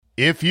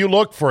If you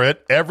look for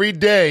it, every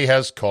day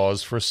has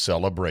cause for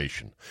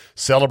celebration.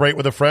 Celebrate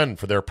with a friend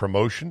for their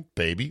promotion,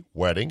 baby,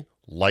 wedding,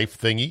 life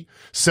thingy.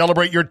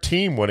 Celebrate your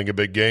team winning a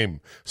big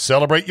game.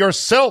 Celebrate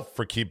yourself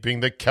for keeping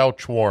the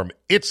couch warm.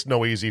 It's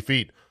no easy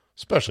feat,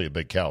 especially a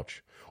big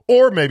couch.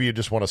 Or maybe you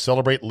just want to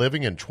celebrate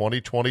living in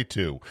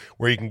 2022,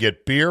 where you can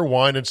get beer,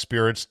 wine, and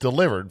spirits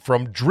delivered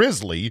from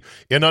Drizzly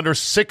in under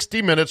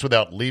 60 minutes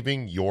without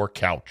leaving your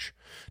couch.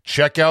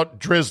 Check out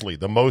Drizzly,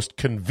 the most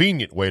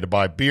convenient way to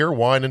buy beer,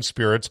 wine, and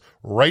spirits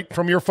right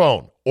from your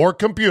phone or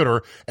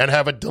computer and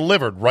have it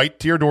delivered right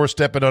to your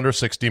doorstep in under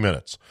 60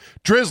 minutes.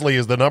 Drizzly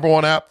is the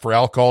 #1 app for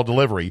alcohol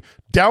delivery.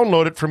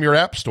 Download it from your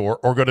app store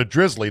or go to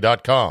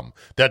drizzly.com.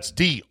 That's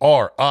DRIZLY.com.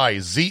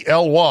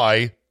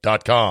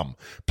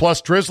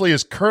 Plus, Drizzly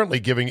is currently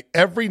giving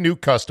every new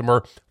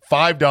customer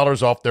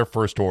 $5 off their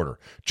first order.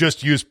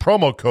 Just use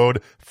promo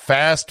code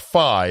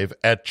FAST5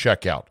 at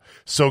checkout.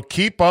 So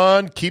keep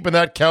on keeping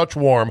that couch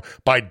warm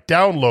by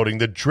downloading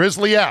the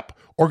Drizzly app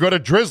or go to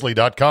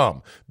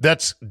drizzly.com.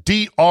 That's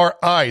DRIZLY.com.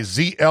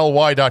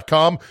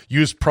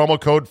 Use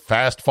promo code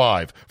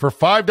FAST5 for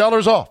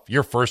 $5 off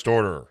your first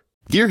order.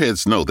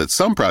 Gearheads know that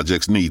some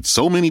projects need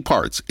so many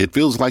parts, it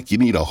feels like you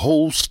need a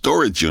whole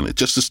storage unit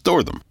just to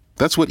store them.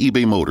 That's what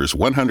eBay Motors'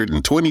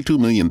 122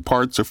 million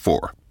parts are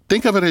for.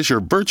 Think of it as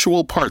your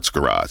virtual parts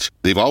garage.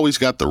 They've always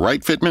got the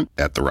right fitment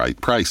at the right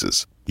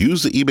prices.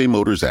 Use the eBay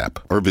Motors app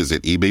or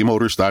visit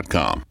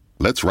ebaymotors.com.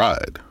 Let's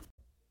ride.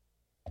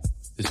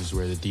 This is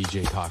where the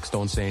DJ talks.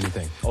 Don't say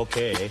anything.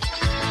 Okay.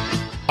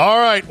 All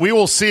right, we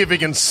will see if he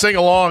can sing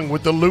along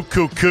with the Luke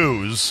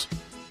Cuckoos.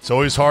 It's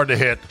always hard to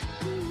hit.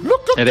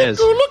 It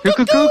is.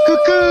 Cuckoo.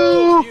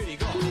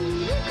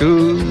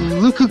 You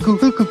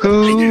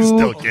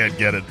still can't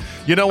get it.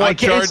 You know what,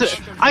 George?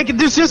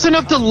 There's just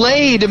enough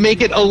delay to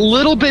make it a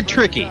little bit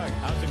tricky.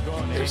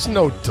 There's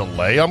no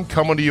delay. I'm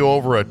coming to you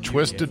over a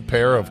twisted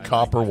pair of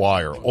copper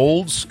wire.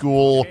 Old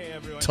school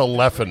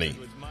telephony.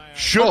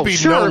 Should be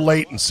no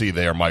latency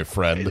there, my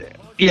friend.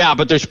 Yeah,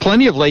 but there's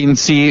plenty of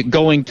latency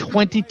going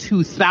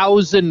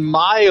 22,000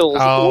 miles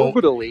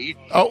orbitally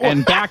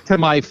and back to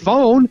my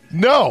phone.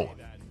 No.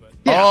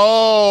 Yeah.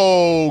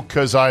 Oh,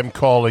 because I'm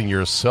calling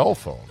your cell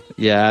phone.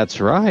 Yeah, that's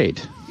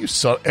right.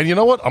 And you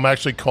know what? I'm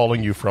actually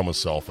calling you from a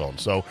cell phone.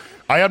 So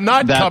I am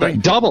not coming.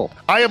 Double.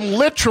 I am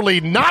literally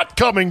not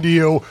coming to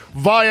you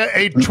via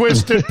a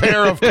twisted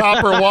pair of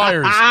copper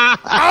wires.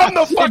 I'm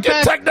the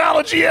fucking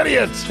technology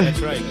idiot.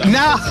 That's right.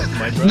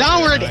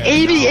 Now we're at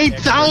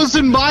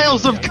 88,000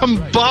 miles of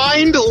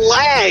combined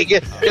lag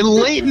and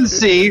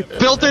latency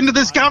built into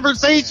this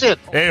conversation.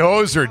 Hey,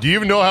 Hoser, do you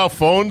even know how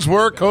phones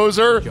work,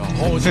 Hoser?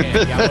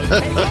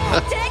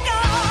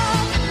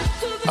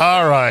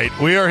 All right,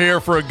 we are here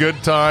for a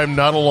good time,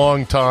 not a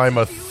long time,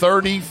 a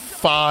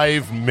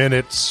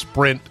 35-minute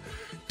sprint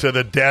to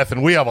the death,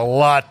 and we have a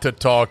lot to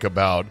talk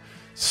about.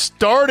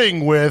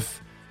 Starting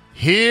with,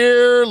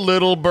 here,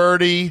 little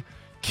birdie,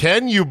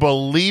 can you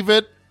believe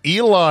it?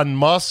 Elon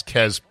Musk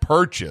has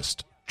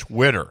purchased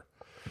Twitter.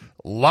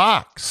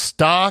 Lock,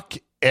 stock,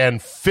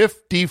 and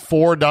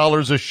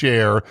 $54 a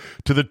share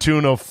to the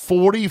tune of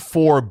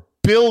 $44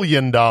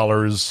 billion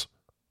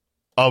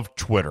of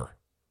Twitter.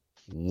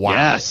 Wow.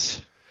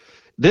 Yes.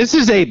 This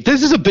is a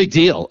big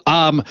deal.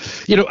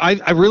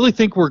 I really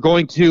think we're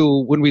going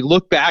to, when we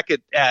look back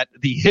at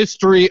the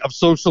history of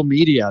social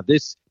media,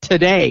 this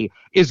today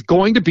is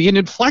going to be an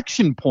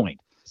inflection point.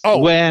 Oh,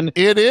 when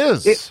it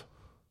is.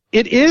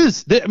 It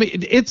is. I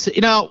mean, it's,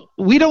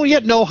 we don't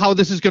yet know how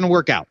this is going to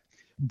work out.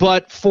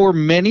 But for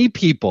many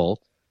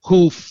people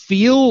who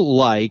feel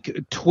like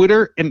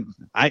Twitter, and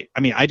I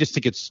just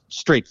think it's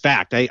straight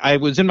fact. I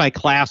was in my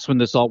class when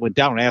this all went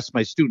down. I asked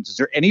my students, is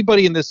there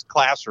anybody in this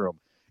classroom?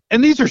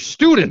 And these are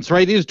students,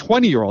 right? These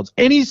 20-year-olds.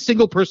 Any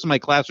single person in my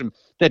classroom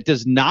that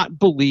does not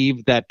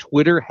believe that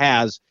Twitter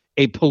has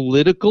a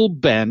political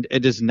bend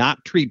and does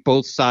not treat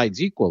both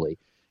sides equally.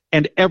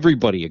 And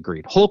everybody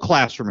agreed. Whole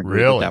classroom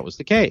agreed that was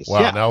the case. Wow.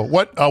 Yeah. Now,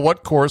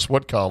 what course,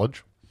 what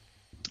college?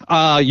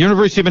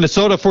 University of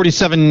Minnesota,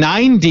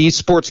 4790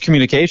 Sports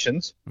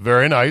Communications.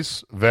 Very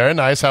nice. Very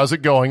nice. How's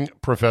it going,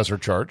 Professor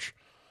Charch?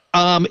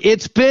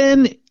 It's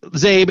been,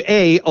 Zabe,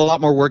 A, lot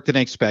more work than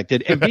I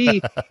expected, and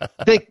B,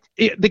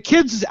 the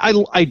kids,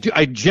 I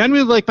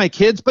genuinely like my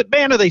kids, but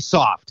man, are they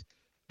soft.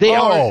 They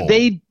don't want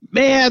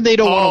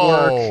to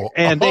work,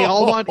 and they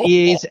all want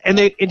E's, and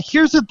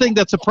here's the thing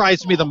that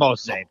surprised me the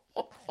most, Zabe.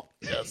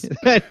 Yes.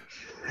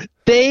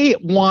 They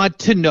want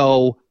to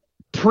know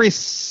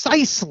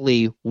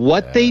precisely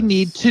what they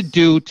need to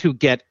do to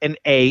get an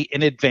A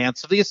in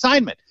advance of the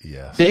assignment.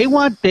 Yes. They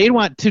want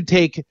to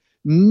take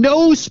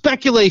no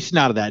speculation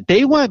out of that.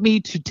 They want me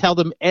to tell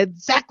them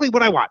exactly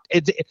what I want.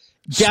 It's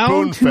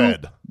down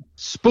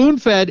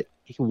spoon-fed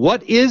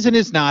what is and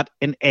is not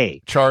an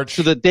A. Charge.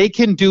 So that they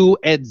can do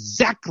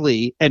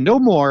exactly and no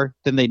more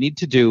than they need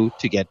to do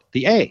to get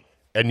the A.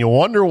 And you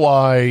wonder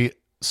why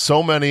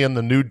so many in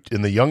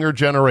the younger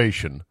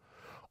generation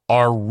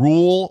are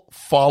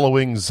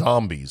rule-following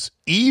zombies,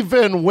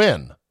 even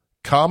when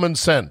common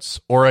sense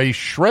or a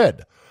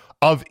shred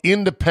of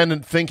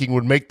independent thinking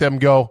would make them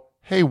go,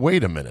 hey,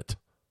 wait a minute.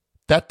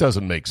 That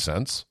doesn't make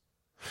sense.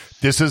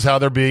 This is how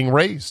they're being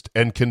raised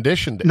and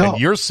conditioned, No,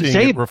 and you're seeing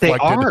Zabe, it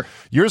reflected. they are.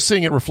 You're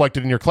seeing it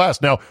reflected in your class.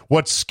 Now,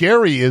 what's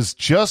scary is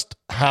just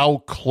how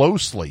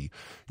closely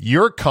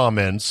your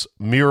comments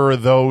mirror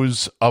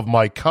those of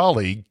my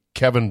colleague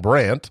Kevin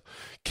Brandt,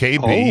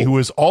 KB, who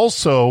is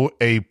also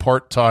a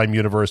part-time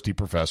university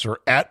professor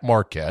at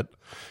Marquette.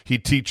 He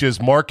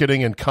teaches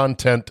marketing and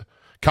content,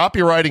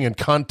 copywriting and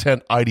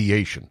content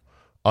ideation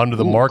under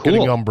the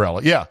marketing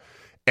umbrella. Yeah.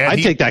 And I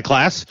take that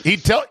class. He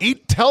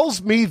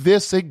tells me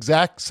this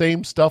exact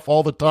same stuff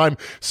all the time.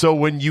 So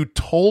when you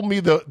told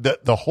me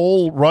the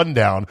whole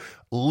rundown,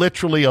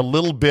 literally a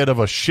little bit of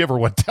a shiver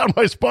went down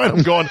my spine.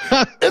 I'm going,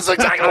 it's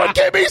exactly what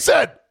KB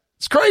said.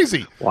 It's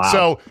crazy. Wow.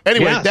 So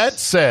anyway, that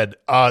said,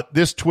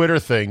 this Twitter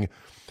thing,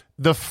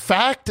 the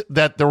fact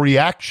that the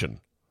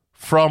reaction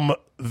from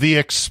the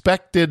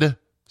expected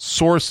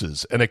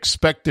sources and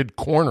expected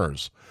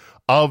corners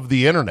of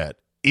the internet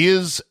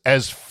is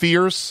as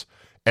fierce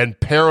and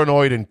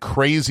paranoid and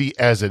crazy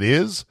as it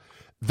is,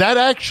 that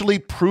actually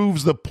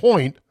proves the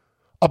point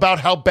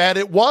about how bad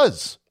it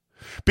was.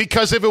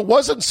 Because if it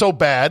wasn't so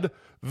bad,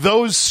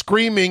 those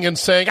screaming and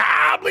saying,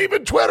 I'm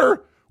leaving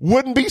Twitter,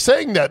 wouldn't be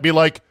saying that. Be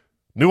like,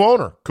 new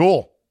owner,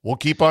 cool. We'll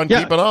keep on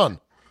keeping on.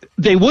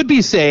 They would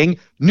be saying,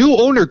 new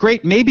owner,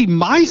 great, maybe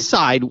my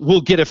side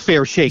will get a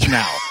fair shake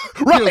now.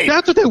 Right.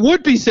 That's what they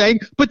would be saying,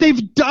 but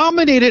they've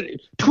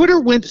dominated.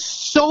 Twitter went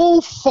so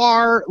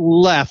far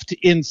left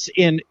in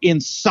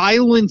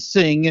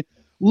silencing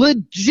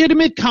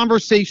legitimate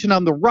conversation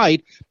on the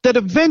right that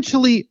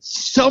eventually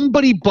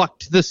somebody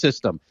bucked the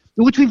system,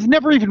 which we've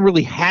never even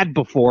really had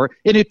before,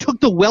 and it took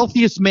the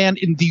wealthiest man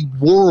in the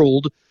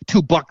world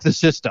to buck the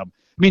system.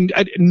 I mean,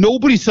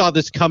 nobody saw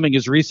this coming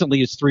as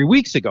recently as 3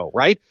 weeks ago,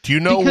 right? Do you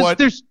know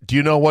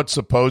what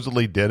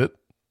supposedly did it?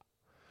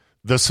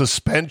 The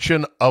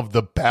suspension of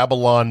the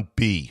Babylon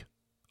Bee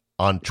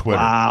on Twitter.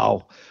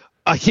 Wow.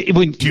 Do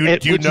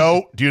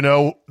you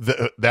know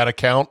that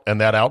account and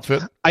that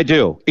outfit? I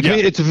do.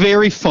 It's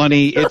very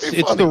funny.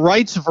 It's the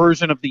right's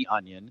version of The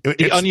Onion.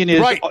 The Onion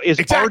is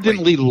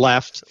ardently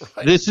left.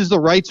 Right. This is the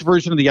right's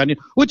version of The Onion,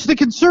 which the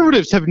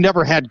conservatives have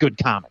never had good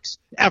comics,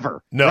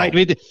 ever. No, right? I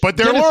mean, but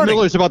they're Dennis learning.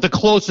 Miller's about the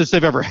closest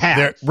they've ever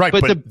had.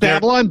 But the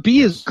Babylon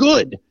Bee is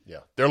good. Yeah,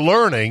 they're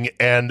learning,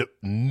 and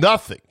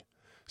nothing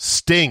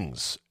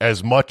stings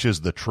as much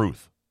as the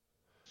truth.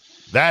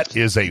 That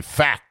is a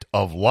fact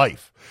of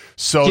life.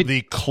 So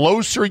the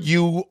closer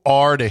you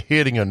are to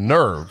hitting a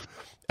nerve,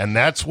 and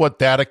that's what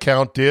that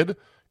account did,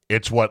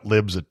 it's what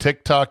Libs at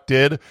TikTok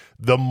did,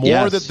 the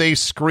more that they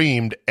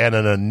screamed and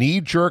in a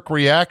knee-jerk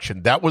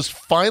reaction, that was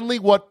finally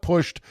what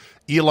pushed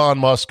Elon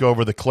Musk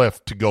over the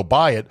cliff to go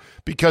buy it,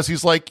 because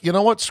he's like, you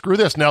know what, screw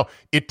this. Now,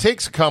 it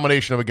takes a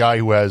combination of a guy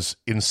who has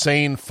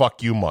insane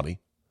fuck you money,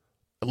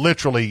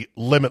 literally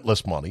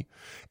limitless money,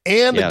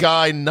 and a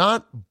guy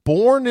not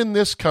born in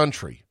this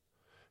country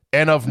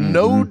and of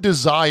no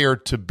desire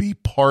to be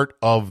part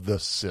of the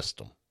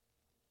system.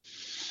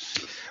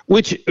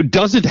 Which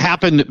doesn't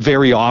happen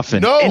very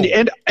often. No.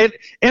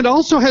 And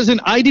also has an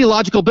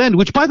ideological bend,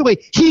 which, by the way,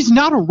 he's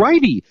not a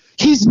righty.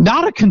 He's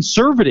not a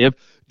conservative.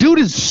 Dude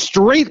is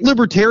straight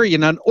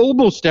libertarian on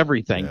almost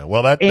everything. Yeah,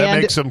 well, that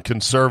makes him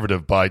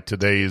conservative by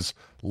today's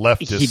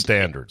leftist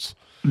standards.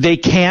 They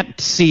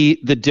can't see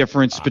the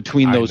difference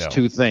between those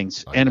two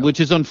things, and which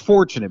is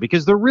unfortunate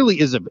because there really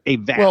is a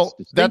vast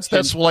distinction.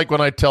 That's like when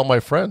I tell my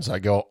friends, I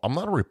go, I'm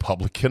not a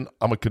Republican,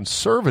 I'm a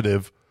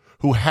conservative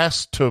who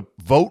has to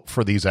vote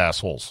for these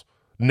assholes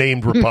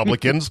named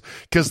Republicans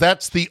because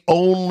that's the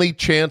only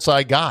chance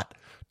I got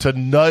to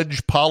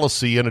nudge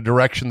policy in a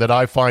direction that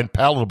I find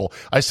palatable.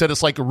 I said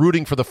it's like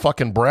rooting for the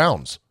fucking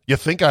Browns. You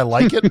think I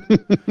like it?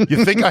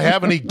 You think I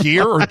have any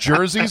gear or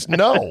jerseys?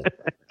 No.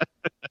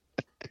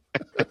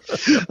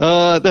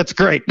 That's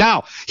great.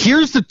 Now,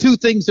 here's the two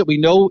things that we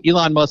know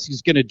Elon Musk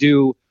is going to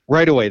do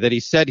right away that he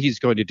said he's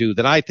going to do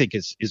that I think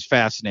is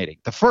fascinating.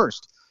 The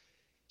first,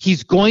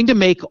 he's going to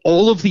make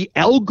all of the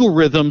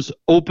algorithms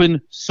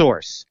open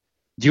source.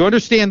 Do you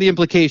understand the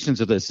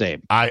implications of this,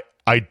 Abe? I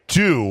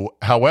do.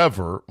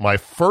 However, my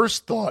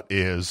first thought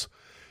is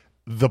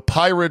the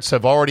pirates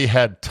have already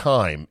had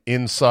time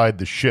inside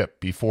the ship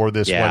before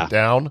this went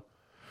down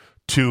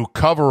to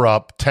cover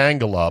up,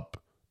 tangle up,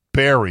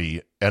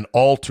 bury, and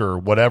alter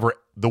whatever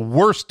the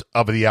worst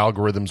of the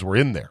algorithms were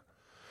in there.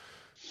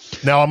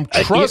 Now, I'm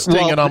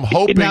trusting and I'm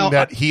hoping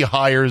that he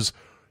hires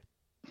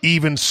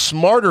even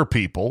smarter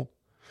people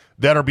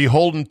that are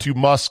beholden to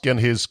Musk and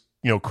his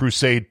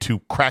crusade to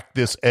crack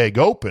this egg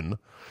open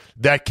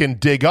that can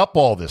dig up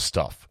all this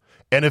stuff.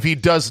 And if he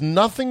does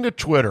nothing to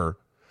Twitter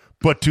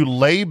but to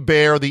lay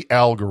bare the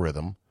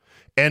algorithm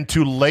and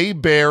to lay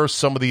bare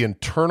some of the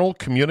internal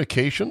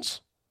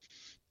communications,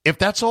 if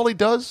that's all he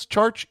does,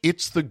 Charch,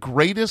 it's the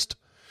greatest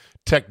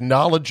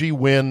technology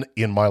win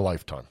in my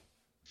lifetime.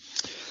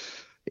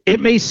 It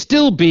may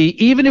still be,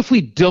 even if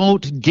we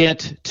don't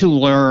get to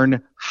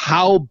learn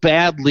how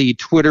badly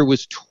Twitter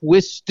was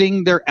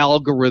twisting their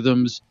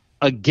algorithms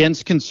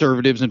against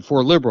conservatives and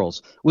for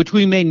liberals, which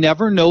we may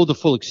never know the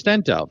full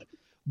extent of.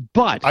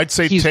 But I'd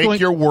say take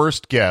your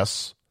worst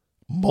guess.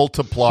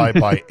 multiply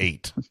by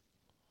 8.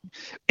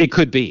 It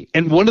could be.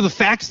 And one of the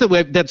facts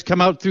that's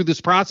come out through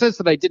this process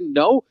that I didn't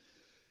know,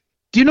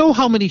 do you know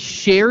how many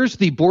shares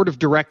the board of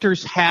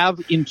directors have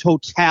in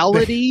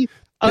totality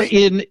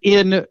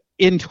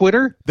in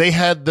Twitter? They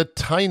had the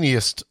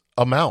tiniest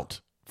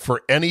amount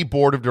for any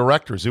board of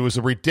directors. It was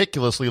a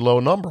ridiculously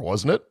low number,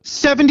 wasn't it?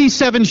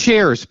 77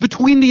 shares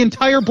between the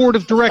entire board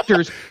of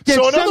directors.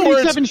 So in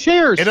 77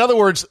 shares. In other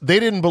words, they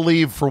didn't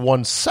believe for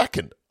 1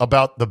 second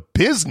about the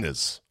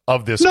business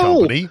of this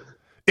company.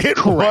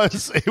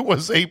 It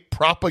was a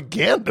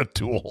propaganda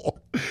tool.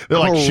 They're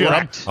like,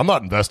 shit, I'm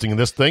not investing in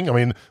this thing. I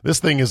mean, this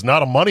thing is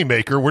not a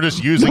moneymaker. We're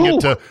just using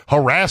it to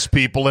harass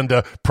people and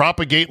to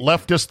propagate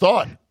leftist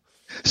thought.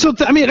 So,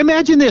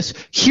 imagine this.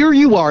 Here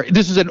you are.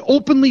 This is an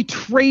openly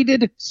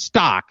traded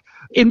stock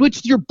in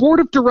which your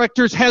board of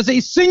directors has a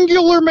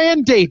singular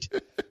mandate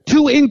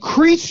to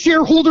increase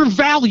shareholder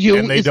value.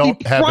 And they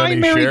don't have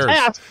any shares.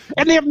 Task,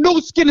 and they have no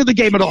skin in the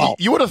game at all.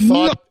 You would have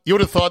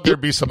thought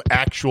there'd be some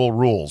actual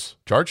rules.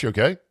 Charge, you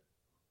okay?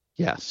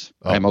 Yes,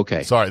 I'm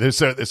okay. Sorry, it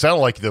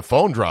sounded like the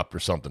phone dropped or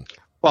something.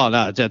 Well,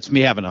 no, that's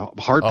me having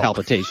heart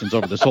palpitations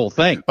over this whole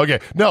thing. Okay,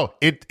 no,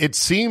 it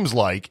seems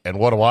like, and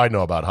what do I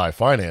know about high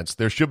finance,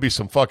 there should be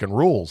some fucking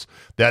rules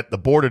that the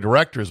board of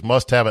directors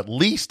must have at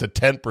least a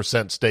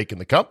 10% stake in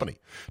the company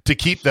to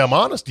keep them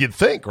honest, you'd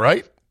think,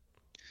 right?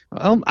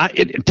 Well,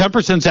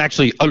 10% is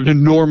actually an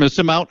enormous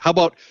amount. How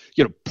about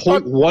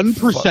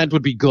 0.1%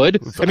 would be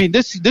good? I mean,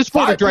 this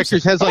board of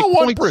directors has like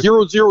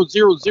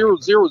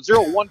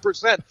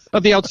 0.0000001%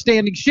 of the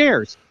outstanding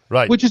shares.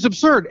 Right. Which is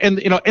absurd. And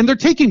they're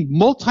taking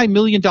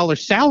multi-million-dollar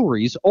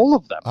salaries, all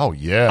of them. Oh,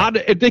 yeah.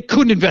 They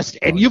couldn't invest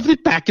any of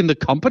it back in the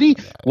company.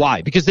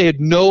 Why? Because they had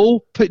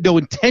no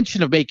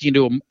intention of making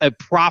it a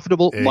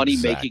profitable,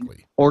 money-making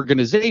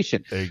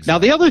organization. Exactly. Now,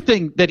 the other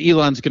thing that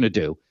Elon's going to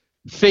do,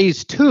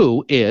 phase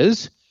 2,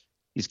 is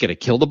he's going to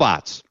kill the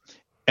bots.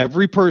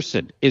 Every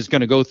person is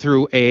going to go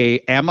through a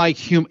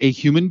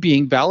human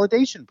being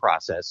validation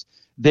process.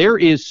 There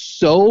is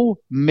so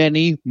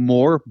many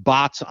more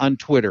bots on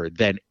Twitter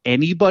than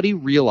anybody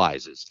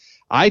realizes.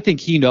 I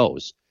think he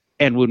knows.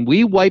 And when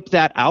we wipe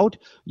that out,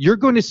 you're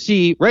going to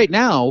see right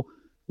now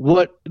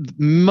what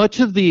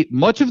much of the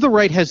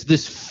right has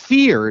this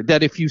fear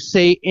that if you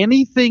say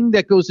anything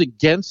that goes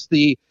against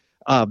the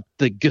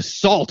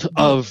gestalt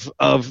of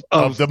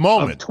the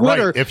moment, of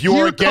Twitter, right. If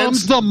you're against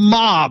comes the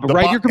mob,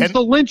 right? Here comes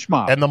the lynch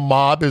mob, and the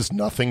mob is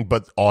nothing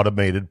but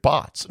automated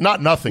bots.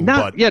 But nothing.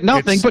 But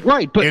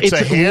it's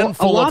a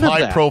handful of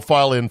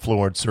high-profile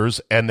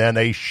influencers, and then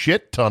a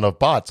shit ton of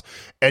bots.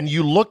 And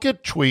you look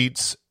at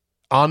tweets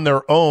on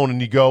their own,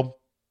 and you go,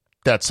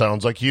 "That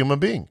sounds like a human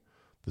being.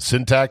 The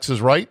syntax is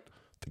right,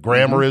 the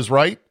grammar is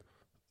right,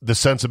 the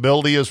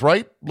sensibility is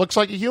right. Looks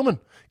like a human."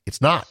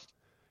 It's not.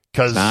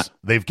 Because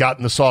they've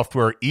gotten the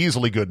software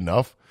easily good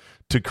enough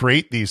to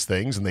create these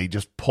things, and they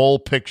just pull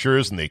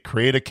pictures and they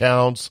create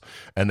accounts,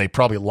 and they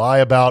probably lie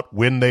about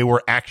when they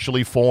were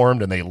actually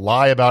formed, and they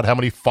lie about how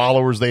many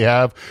followers they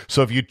have.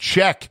 So if you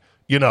check,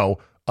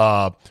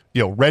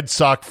 Red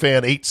Sox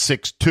fan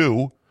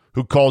 862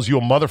 who calls you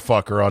a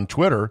motherfucker on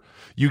Twitter,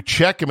 you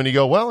check him and you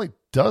go, well, he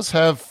does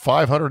have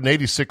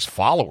 586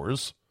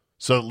 followers.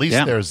 So at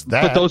least there's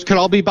that. But those could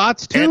all be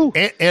bots too.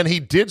 And he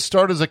did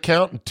start his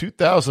account in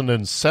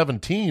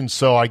 2017,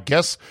 so I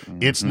guess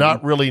it's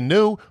not really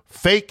new.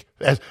 Fake,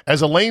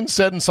 as Elaine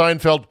said in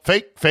Seinfeld,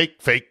 fake.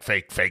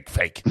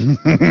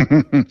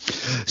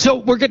 So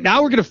we're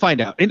going to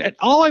find out. And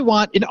all I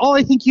want, and all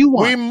I think you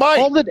want, we might,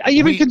 all that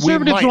even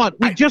conservatives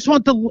want. We just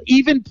want the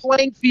even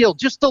playing field,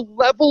 just the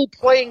level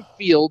playing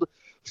field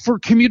for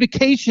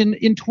communication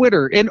in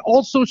Twitter and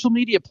all social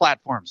media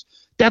platforms.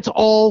 That's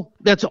all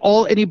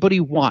anybody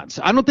wants.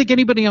 I don't think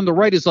anybody on the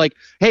right is like,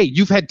 hey,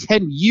 you've had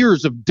 10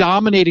 years of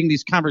dominating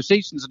these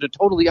conversations in a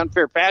totally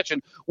unfair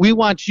fashion. We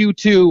want you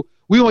to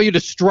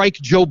strike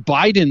Joe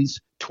Biden's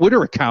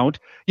Twitter account.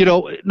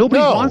 Nobody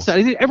wants that.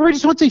 Everybody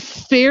just wants a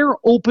fair,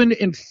 open,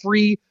 and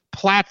free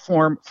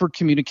platform for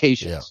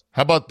communications. Yeah.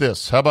 How about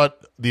this? How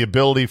about the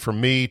ability for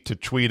me to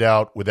tweet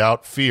out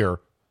without fear?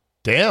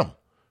 Damn,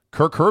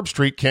 Kirk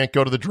Herbstreit can't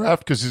go to the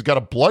draft because he's got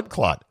a blood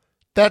clot.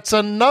 That's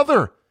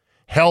another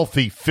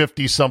healthy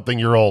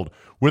 50-something-year-old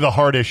with a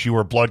heart issue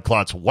or blood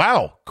clots.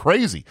 Wow,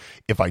 crazy.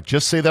 If I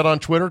just say that on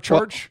Twitter,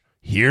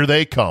 here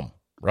they come,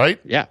 right?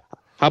 Yeah.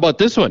 How about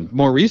this one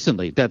more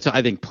recently? That's,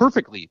 I think,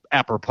 perfectly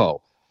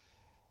apropos.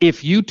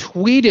 If you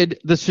tweeted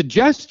the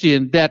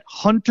suggestion that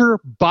Hunter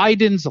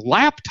Biden's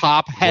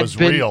laptop was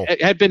real,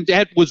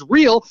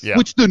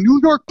 which the New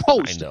York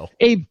Post,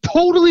 a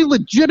totally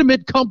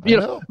legitimate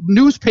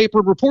newspaper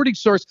reporting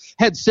source,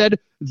 had said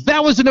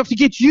that was enough to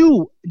get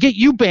you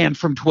banned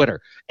from Twitter.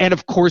 And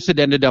of course, it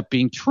ended up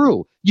being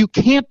true. You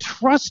can't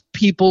trust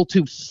people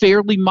to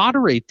fairly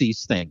moderate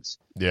these things.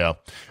 Yeah.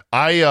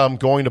 I am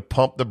going to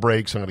pump the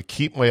brakes. I'm going to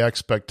keep my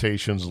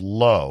expectations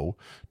low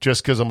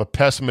just because I'm a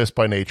pessimist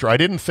by nature. I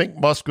didn't think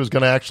Musk was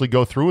going to actually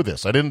go through with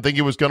this. I didn't think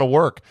it was going to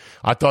work.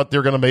 I thought they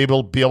were going to maybe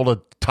be able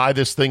to tie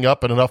this thing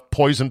up in enough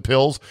poison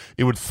pills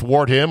it would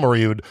thwart him or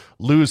he would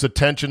lose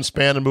attention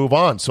span and move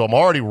on. So I'm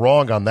already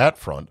wrong on that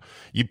front.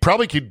 You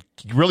probably could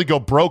really go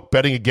broke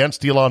betting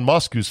against Elon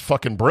Musk, who's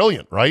fucking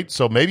brilliant, right?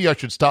 So maybe I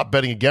should stop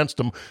betting against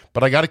him,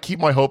 but I got to keep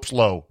my hopes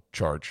low,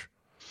 Charge,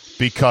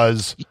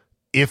 because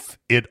if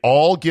it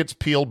all gets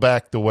peeled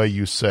back the way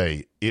you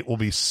say, it will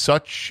be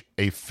such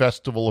a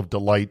festival of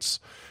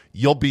delights.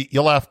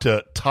 You'll have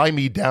to tie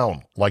me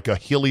down like a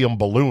helium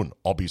balloon.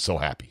 I'll be so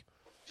happy.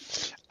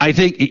 I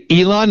think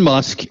Elon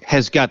Musk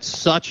has got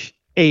such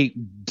a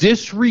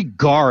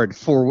disregard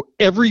for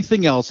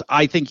everything else.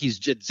 I think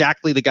he's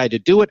exactly the guy to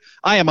do it.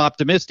 I am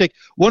optimistic.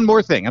 One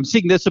more thing. I'm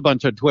seeing this a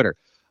bunch on Twitter.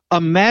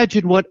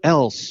 Imagine what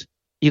else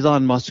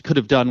Elon Musk could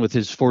have done with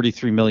his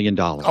 $43 million.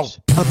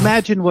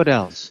 Imagine what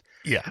else.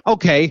 Yeah.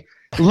 Okay.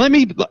 I'm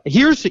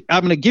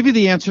going to give you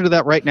the answer to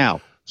that right now.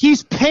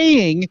 He's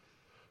paying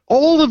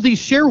all of these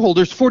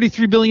shareholders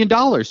 $43 billion.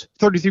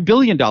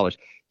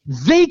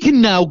 They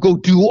can now go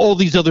do all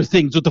these other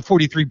things with the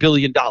 $43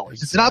 billion. Exactly.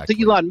 It's not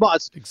to Elon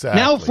Musk.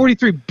 Exactly. Now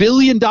 $43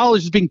 billion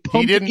is being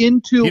pumped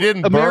into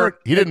America.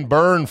 He didn't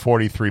burn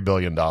 $43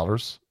 billion.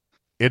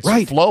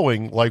 It's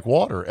flowing like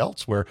water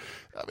elsewhere.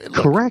 I mean,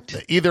 look, correct.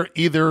 Either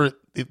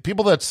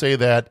people that say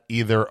that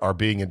either are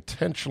being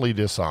intentionally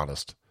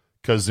dishonest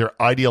because they're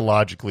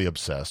ideologically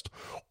obsessed,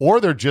 or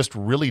they're just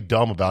really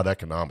dumb about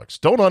economics.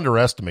 Don't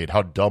underestimate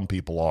how dumb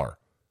people are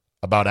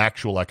about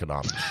actual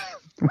economics.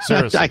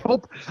 Seriously.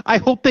 I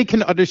hope they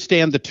can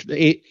understand that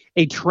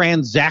a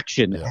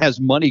transaction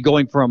has money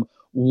going from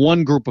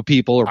one group of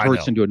people or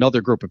person to another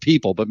group of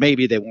people, but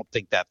maybe they won't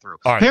think that through.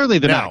 Right, apparently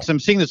they're not, 'cause I'm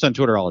seeing this on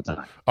Twitter all the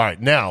time. All right,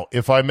 now,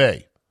 if I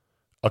may,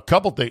 a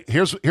couple things.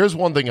 Here's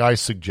one thing I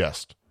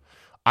suggest.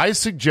 I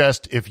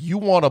suggest if you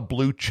want a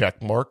blue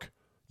check mark,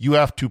 you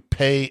have to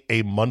pay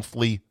a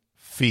monthly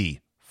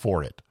fee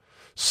for it.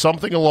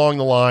 Something along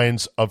the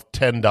lines of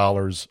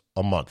 $10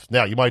 a month.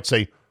 Now, you might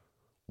say,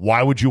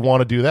 why would you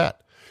want to do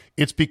that?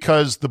 It's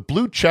because the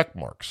blue check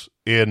marks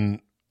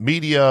in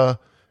media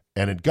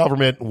and in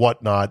government and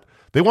whatnot,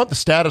 they want the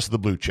status of the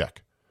blue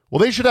check. Well,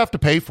 they should have to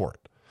pay for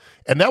it.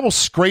 And that will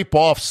scrape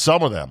off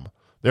some of them.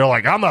 They're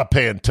like, I'm not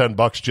paying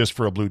 $10 just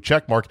for a blue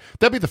check mark.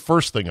 That'd be the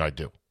first thing I'd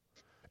do.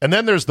 And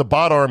then there's the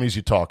bot armies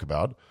you talk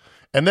about.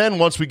 And then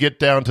once we get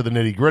down to the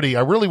nitty gritty,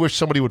 I really wish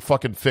somebody would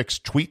fucking fix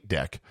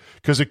TweetDeck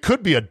because it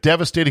could be a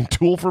devastating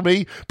tool for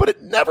me, but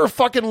it never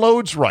fucking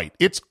loads right.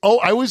 I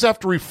always have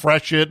to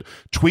refresh it.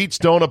 Tweets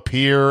don't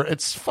appear.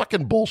 It's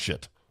fucking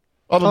bullshit.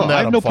 Other than that,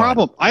 I have no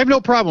problem. I have no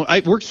problem.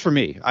 It works for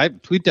me.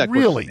 TweetDeck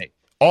really works for me.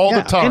 All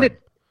the time.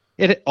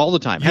 And it all the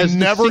time.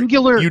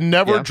 You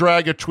never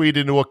drag a tweet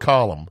into a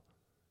column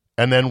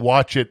and then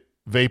watch it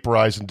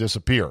vaporize and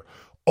disappear,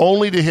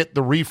 only to hit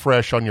the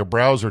refresh on your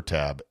browser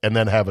tab and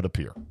then have it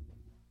appear.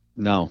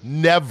 No.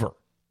 Never.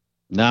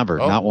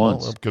 Not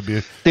once. Well, could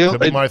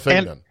be my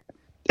thing then.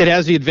 It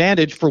has the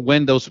advantage for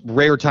when those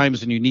rare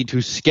times when you need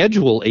to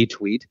schedule a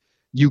tweet,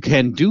 you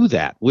can do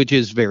that, which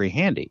is very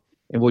handy.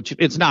 And which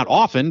it's not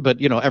often,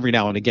 but every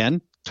now and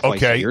again,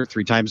 twice a year,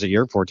 3 times a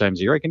year, 4 times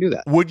a year, I can do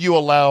that. Would you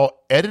allow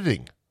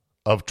editing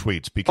of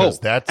tweets? Because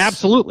that's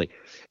absolutely.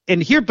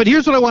 And here's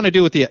what I want to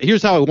do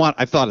here's how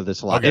I've thought of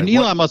this a lot. Okay, and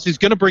Elon Musk is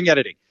going to bring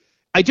editing.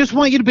 I just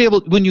want you to be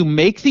able, when you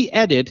make the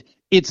edit,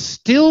 it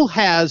still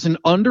has an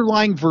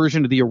underlying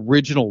version of the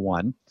original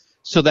one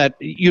so that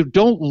you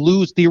don't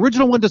lose. The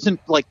original one doesn't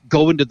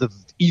go into the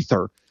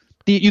ether.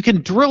 You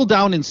can drill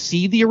down and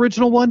see the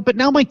original one, but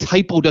now my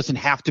typo doesn't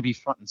have to be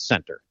front and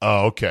center.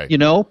 Oh, okay.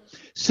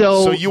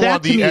 So you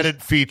want the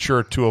edit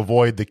feature to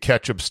avoid the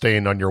ketchup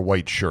stain on your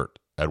white shirt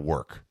at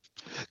work.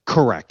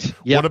 Correct.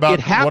 Yeah. It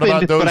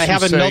happened, but I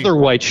have another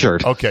white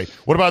shirt. Okay.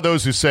 What about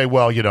those who say,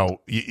 well,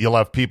 you'll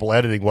have people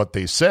editing what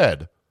they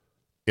said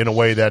in a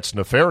way that's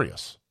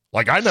nefarious?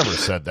 Like, I never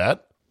said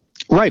that.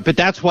 Right, but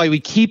that's why you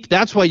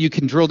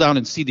can drill down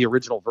and see the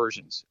original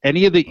versions.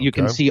 You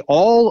can see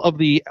all of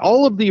the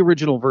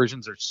original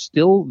versions are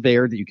still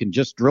there that you can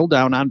just drill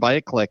down on by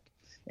a click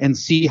and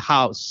see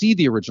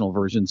the original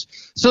versions.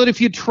 So that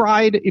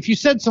if you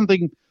said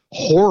something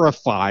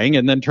horrifying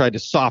and then tried to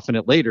soften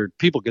it later,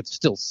 people could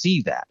still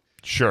see that.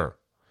 Sure.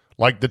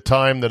 Like the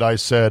time that I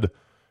said,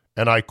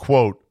 and I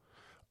quote,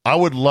 I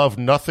would love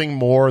nothing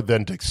more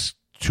than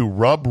to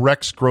rub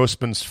Rex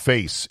Grossman's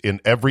face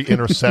in every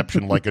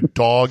interception like a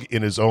dog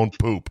in his own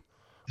poop,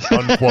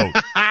 unquote.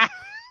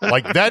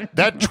 Like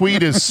that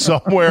tweet is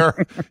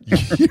somewhere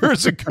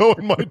years ago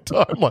in my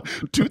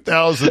timeline,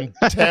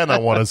 2010, I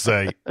want to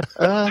say.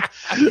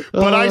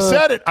 But I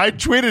said it. I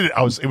tweeted it.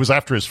 It was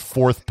after his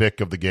 4th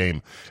pick of the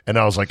game, and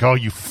I was like, "Oh,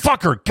 you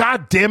fucker!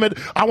 God damn it!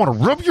 I want to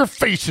rub your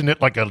face in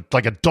it like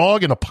a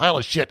dog in a pile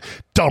of shit.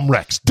 Dumb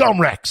Rex.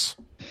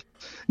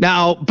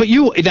 Now,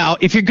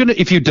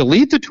 if you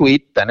delete the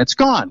tweet, then it's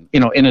gone.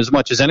 In as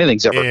much as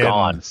anything's ever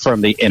gone from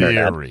the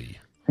internet.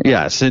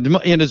 Yes,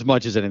 in as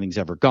much as anything's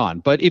ever gone.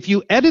 But if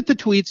you edit the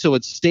tweet so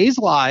it stays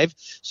live,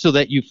 so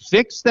that you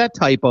fix that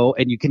typo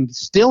and you can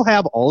still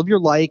have all of your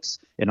likes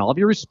and all of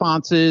your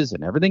responses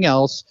and everything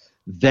else,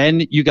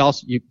 then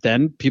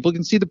then people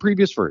can see the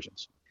previous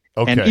versions.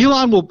 Okay. And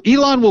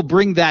Elon will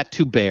bring that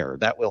to bear.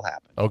 That will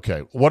happen. Okay.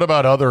 What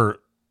about other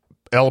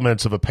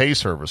elements of a pay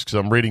service? Because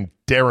I'm reading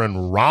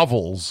Darren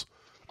Ravel's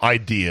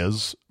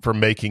ideas for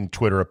making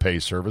Twitter a pay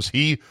service.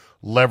 He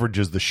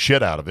leverages the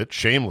shit out of it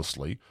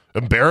shamelessly,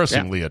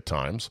 embarrassingly at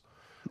times.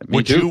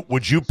 Would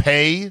you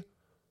pay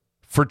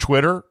for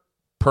Twitter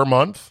per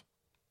month?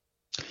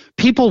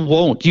 People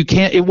won't. You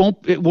can't. It won't.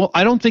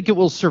 I don't think it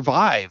will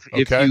survive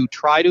if you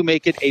try to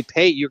make it a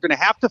pay. You're going to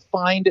have to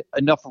find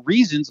enough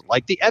reasons,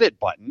 like the edit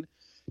button,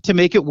 to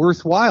make it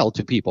worthwhile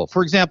to people.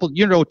 For example,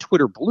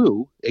 Twitter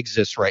Blue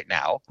exists right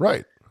now.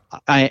 Right.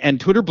 And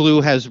Twitter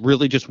Blue has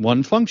really just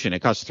one function. It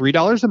costs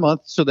 $3 a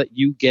month so that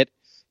you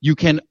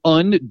can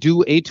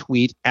undo a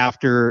tweet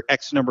after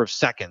X number of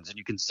seconds, and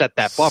you can set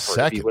that buffer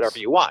to be whatever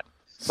you want,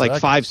 like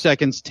 5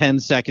 seconds, 10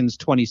 seconds,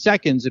 20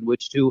 seconds, in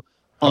which to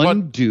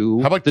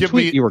undo the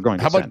tweet you were going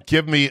to send. How about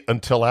give me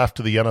until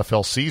after the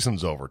NFL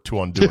season's over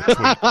to undo a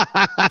tweet?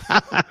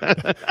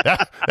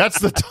 That's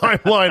the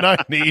timeline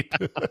I need.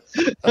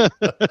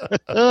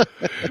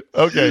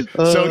 Okay.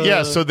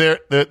 So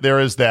there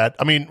is that.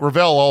 I mean,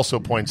 Ravel also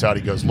points out,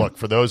 he goes, look,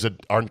 for those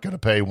that aren't going to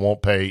pay,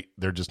 won't pay,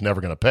 they're just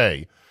never going to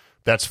pay.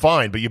 That's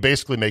fine, but you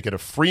basically make it a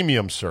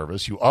freemium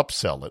service. You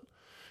upsell it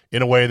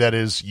in a way that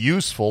is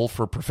useful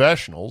for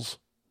professionals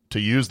to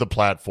use the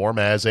platform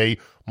as a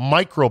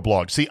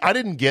microblog. See, I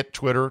didn't get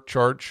Twitter,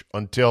 Charge,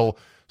 until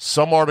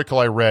some article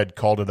I read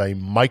called it a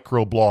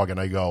microblog, and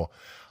I go,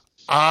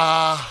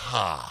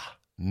 aha,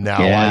 now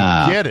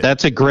I get it.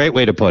 That's a great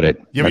way to put it.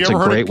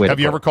 Have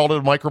you ever called it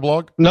a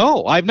microblog?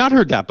 No, I've not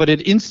heard that, but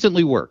it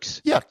instantly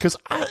works. Yeah, because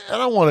I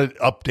don't want to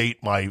update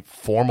my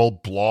formal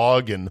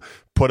blog and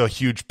put a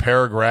huge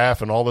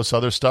paragraph and all this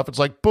other stuff. It's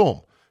like,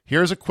 boom,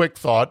 here's a quick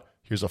thought,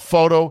 here's a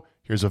photo,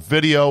 here's a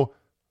video.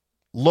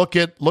 Look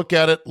at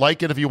it,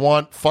 like it if you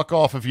want, fuck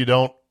off if you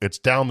don't. It's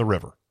down the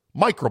river.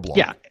 Microblog.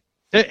 Yeah.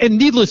 And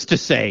needless to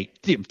say,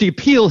 the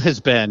appeal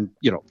has been,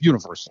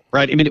 universal,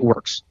 right? I mean, it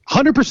works.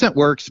 100%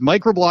 works.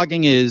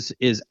 Microblogging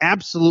is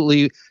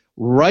absolutely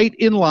right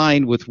in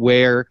line with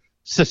where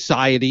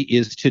society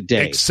is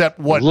today. Except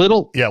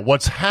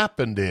what's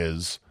happened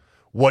is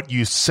what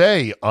you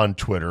say on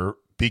Twitter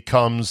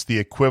becomes the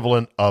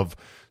equivalent of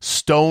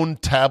stone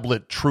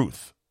tablet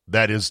truth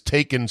that is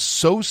taken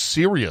so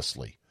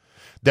seriously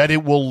that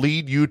it will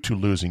lead you to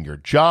losing your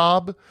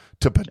job,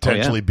 to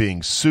potentially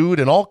being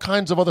sued, and all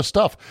kinds of other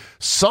stuff.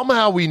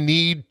 Somehow we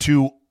need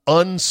to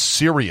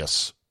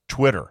unserious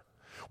Twitter.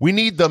 We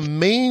need the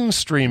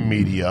mainstream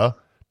media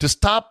to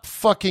stop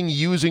fucking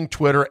using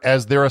Twitter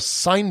as their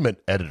assignment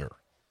editor.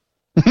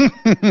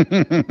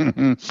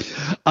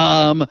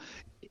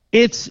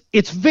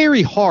 It's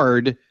very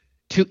hard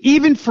to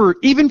even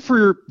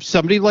for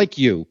somebody like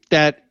you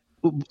that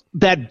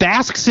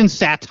basks in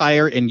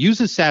satire and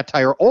uses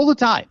satire all the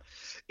time.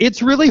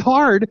 It's really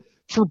hard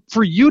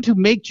for you to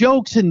make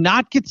jokes and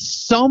not get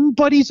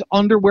somebody's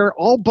underwear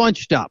all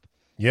bunched up.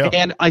 Yeah.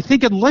 And I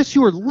think unless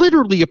you are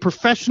literally a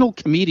professional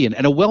comedian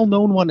and a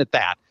well-known one at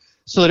that,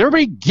 so that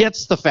everybody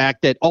gets the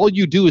fact that all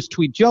you do is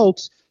tweet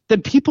jokes,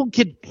 then people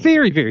get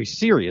very, very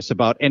serious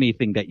about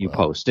anything that you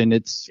post, and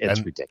it's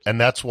ridiculous. And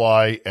that's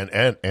why,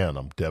 and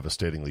I'm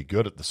devastatingly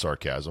good at the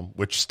sarcasm,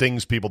 which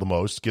stings people the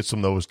most, gets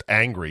them the most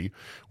angry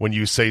when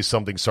you say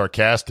something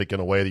sarcastic in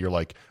a way that you're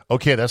like,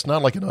 okay, that's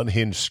not like an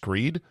unhinged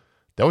screed.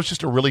 That was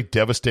just a really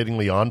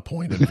devastatingly on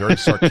point and very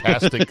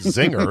sarcastic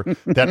zinger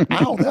that,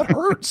 ow, that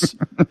hurts.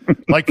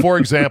 Like, for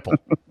example,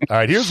 all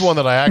right, here's one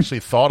that I actually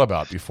thought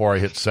about before I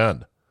hit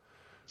send.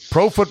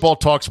 Pro Football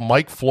Talk's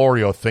Mike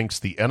Florio thinks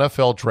the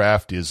NFL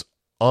draft is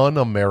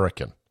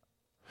un-American.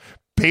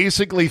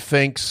 Basically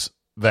thinks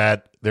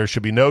that there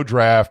should be no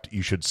draft.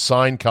 You should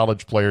sign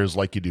college players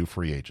like you do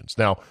free agents.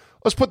 Now,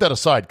 let's put that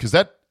aside because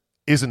that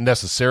isn't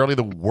necessarily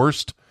the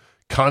worst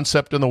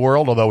concept in the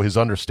world, although his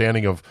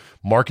understanding of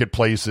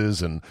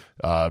marketplaces and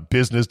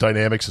business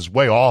dynamics is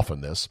way off in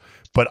this.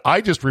 But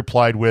I just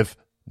replied with,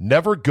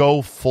 never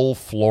go full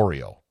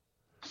Florio.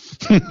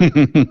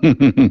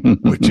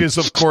 Which is,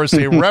 of course,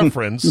 a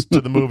reference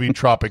to the movie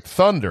Tropic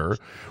Thunder,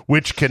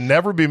 which can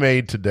never be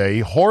made today,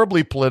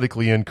 horribly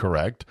politically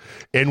incorrect,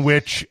 in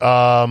which,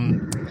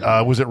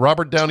 was it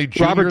Robert Downey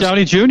Jr.? Robert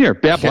Downey Jr.,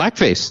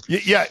 blackface.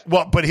 Yeah,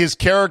 well, but his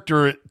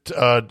character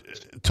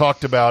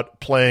talked about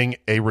playing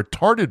a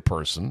retarded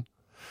person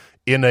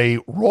in a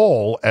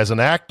role as an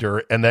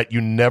actor, and that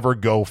you never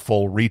go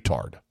full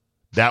retard.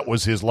 That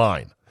was his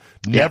line.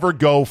 Never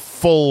go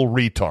full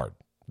retard.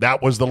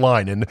 That was the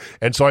line.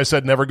 And so I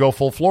said, never go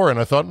full floor. And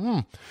I thought,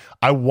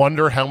 I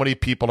wonder how many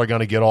people are going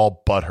to get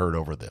all butthurt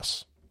over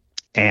this.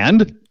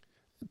 And it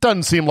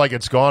doesn't seem like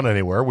it's gone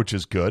anywhere, which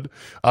is good.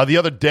 The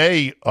other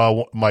day,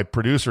 my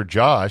producer,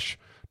 Josh,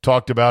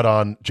 talked about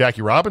on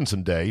Jackie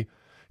Robinson Day,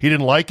 he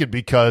didn't like it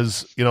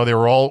because, they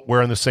were all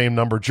wearing the same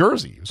number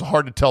jersey. It was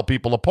hard to tell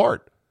people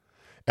apart.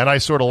 And I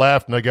sort of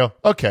laughed and I go,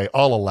 okay,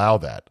 I'll allow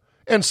that.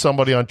 And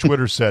somebody on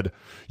Twitter said,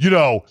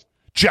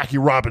 Jackie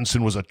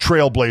Robinson was a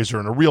trailblazer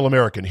and a real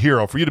American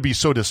hero. For you to be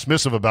so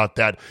dismissive about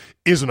that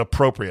isn't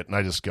appropriate. And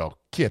I just go,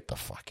 get the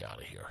fuck out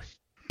of here.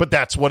 But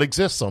that's what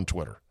exists on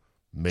Twitter.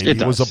 Maybe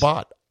it was a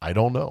bot. I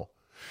don't know.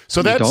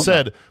 So that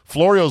said,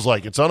 Florio's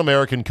like, it's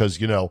un-American because,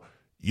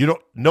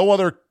 no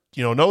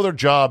other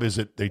job is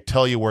it they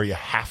tell you where you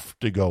have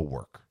to go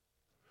work.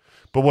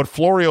 But what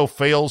Florio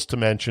fails to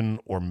mention,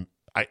 or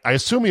I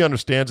assume he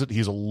understands it,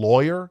 he's a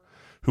lawyer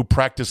who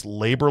practiced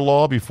labor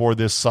law before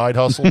this side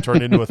hustle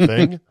turned into a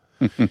thing.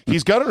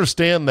 He's got to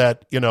understand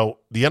that, the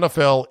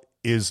NFL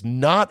is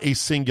not a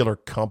singular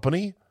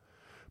company,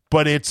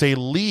 but it's a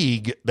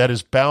league that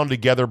is bound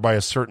together by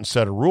a certain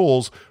set of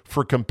rules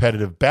for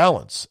competitive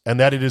balance, and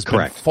that it has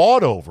been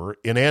fought over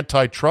in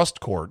antitrust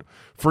court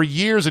for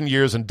years and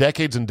years and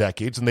decades, and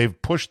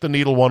they've pushed the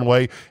needle one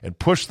way and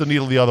pushed the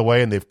needle the other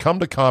way, and they've come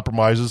to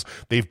compromises.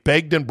 They've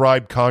begged and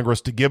bribed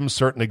Congress to give them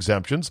certain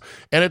exemptions,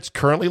 and it's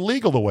currently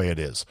legal the way it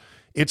is.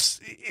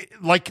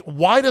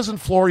 Why doesn't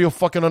Florio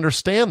fucking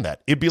understand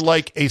that? It'd be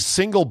like a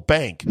single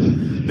bank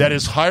that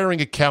is hiring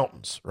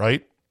accountants,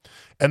 right?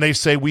 And they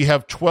say, we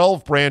have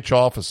 12 branch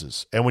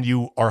offices. And when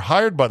you are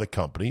hired by the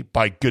company,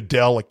 by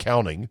Goodell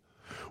Accounting,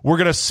 we're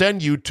going to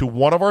send you to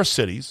one of our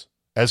cities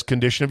as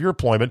condition of your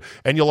employment,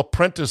 and you'll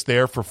apprentice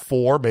there for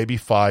 4, maybe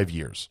 5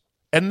 years.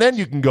 And then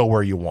you can go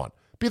where you want.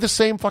 Be the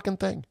same fucking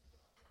thing.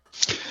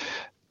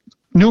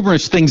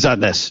 Numerous things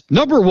on this.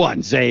 Number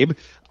one, Zabe,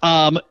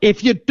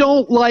 if you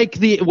don't like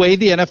the way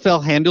the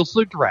NFL handles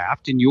the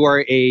draft and you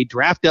are a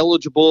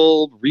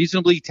draft-eligible,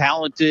 reasonably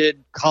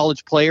talented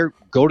college player,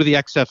 go to the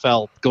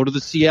XFL, go to the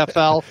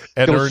CFL,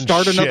 go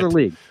start another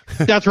league.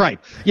 That's right.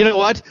 You know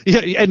what?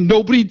 And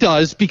nobody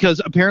does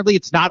because apparently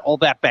it's not all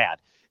that bad.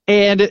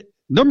 And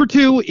number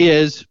two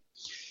is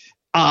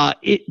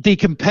the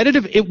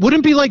competitive. It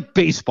wouldn't be like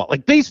baseball.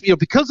 Like baseball,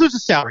 because there's a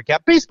salary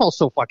cap. Baseball's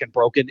so fucking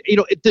broken.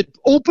 The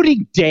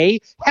opening day,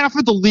 half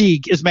of the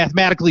league is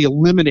mathematically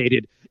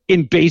eliminated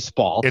in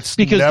baseball. It's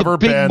because never the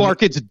big been,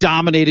 markets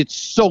dominated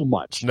so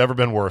much. It's never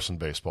been worse in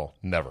baseball.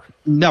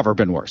 Never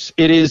been worse.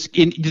 It is,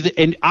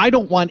 and I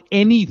don't want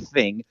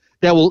anything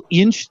that will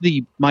inch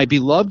my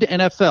beloved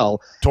NFL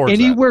towards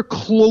anywhere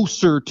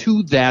closer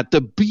to that.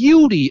 The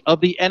beauty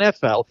of the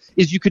NFL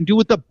is you can do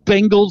what the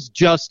Bengals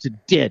just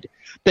did.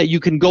 That you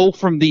can go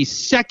from the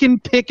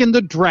second pick in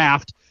the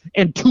draft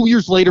and 2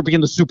 years later be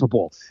in the Super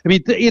Bowl. I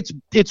mean, it's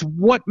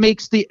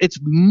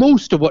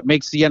most of what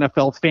makes the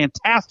NFL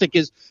fantastic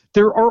is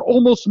there are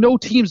almost no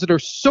teams that are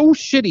so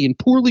shitty and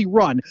poorly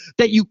run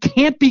that you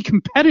can't be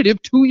competitive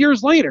 2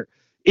 years later.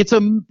 It's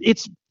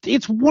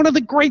one of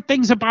the great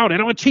things about it. I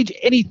don't want to change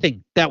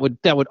anything that would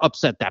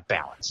upset that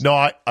balance. No,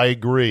 I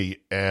agree.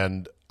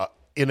 And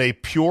in a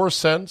pure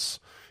sense,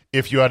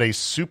 if you had a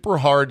super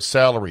hard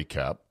salary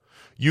cap,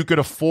 you could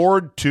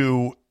afford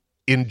to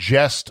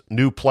ingest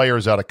new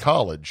players out of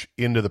college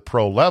into the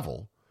pro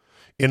level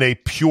in a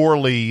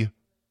purely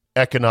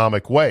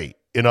economic way.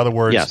 In other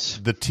words,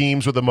 the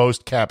teams with the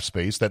most cap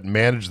space that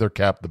manage their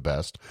cap the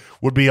best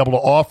would be able to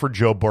offer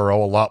Joe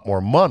Burrow a lot more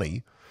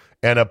money,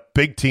 and a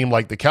big team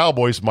like the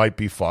Cowboys might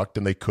be fucked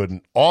and they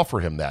couldn't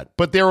offer him that.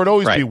 But there would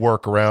always be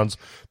workarounds.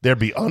 There'd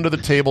be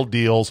under-the-table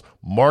deals,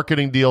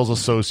 marketing deals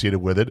associated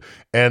with it,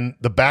 and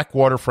the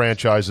backwater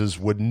franchises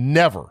would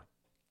never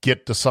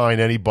get to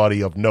sign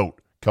anybody of note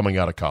coming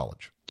out of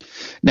college.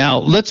 Now,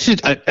 let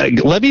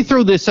me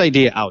throw this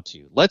idea out to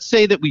you. Let's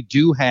say that we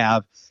do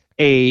have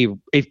a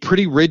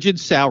pretty rigid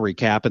salary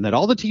cap and that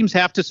all the teams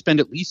have to spend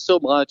at least so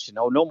much,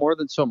 no more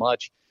than so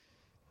much.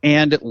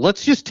 And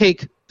let's just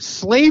take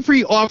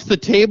slavery off the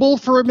table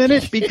for a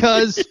minute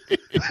because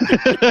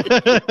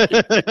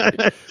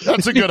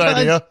that's a good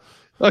idea.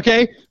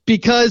 Okay,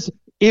 because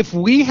if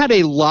we had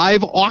a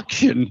live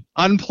auction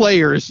on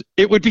players,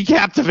 it would be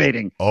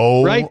captivating.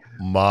 Oh, right?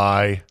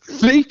 My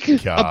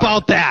Think God.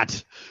 About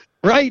that,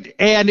 right?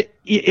 And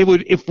it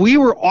would, if we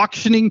were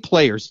auctioning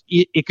players,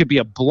 it could be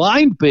a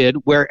blind bid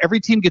where every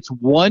team gets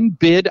one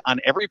bid on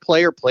every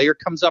player. Player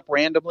comes up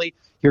randomly.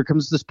 Here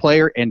comes this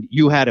player, and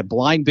you had a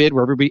blind bid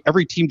where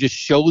every team just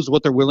shows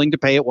what they're willing to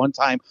pay at one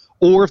time.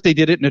 Or if they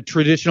did it in a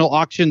traditional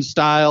auction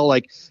style,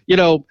 like,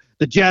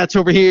 the Jets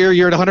over here,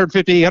 you're at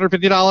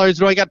 $150.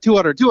 No, I got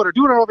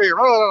 $200 over here.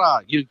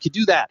 You could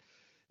do that.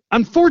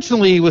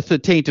 Unfortunately, with the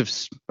taint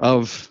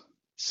of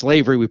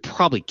slavery, we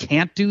probably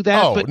can't do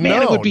that. But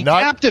man, it would be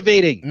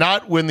captivating.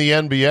 Not when the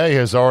NBA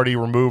has already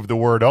removed the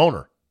word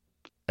owner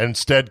and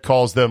instead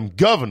calls them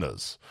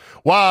governors.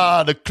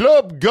 Why, the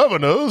club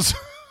governors,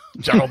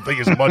 which I don't think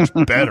is much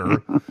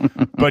better.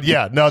 But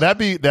yeah, no, that'd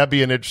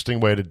be an interesting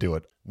way to do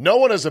it. No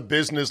one has a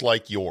business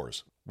like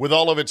yours, with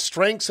all of its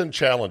strengths and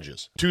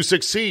challenges. To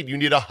succeed, you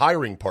need a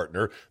hiring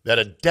partner that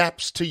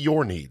adapts to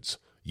your needs.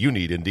 You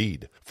need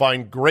Indeed.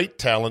 Find great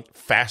talent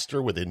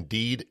faster with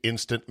Indeed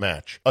Instant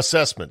Match.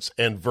 Assessments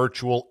and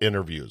virtual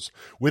interviews.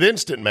 With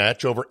Instant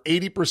Match, over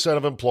 80%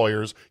 of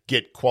employers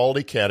get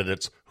quality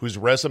candidates whose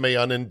resume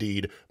on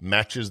Indeed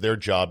matches their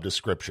job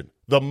description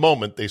the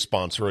moment they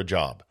sponsor a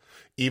job.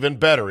 Even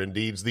better,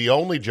 Indeed's the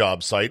only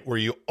job site where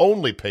you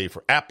only pay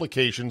for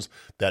applications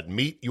that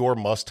meet your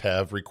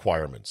must-have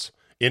requirements.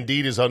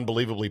 Indeed is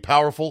unbelievably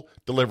powerful,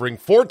 delivering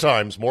 4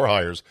 times more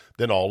hires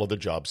than all of the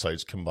job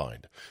sites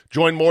combined.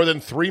 Join more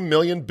than 3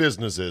 million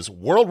businesses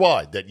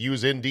worldwide that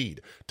use Indeed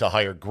to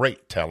hire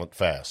great talent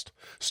fast.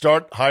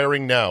 Start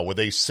hiring now with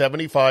a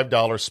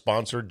 $75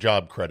 sponsored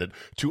job credit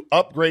to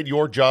upgrade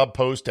your job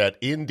post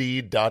at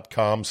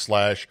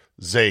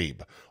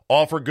Indeed.com/Zabe.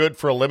 Offer good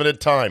for a limited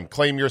time.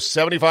 Claim your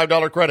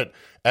 $75 credit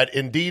at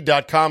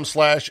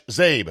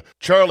Indeed.com/Zabe.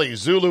 Charlie,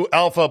 Zulu,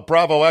 Alpha,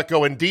 Bravo,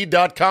 Echo,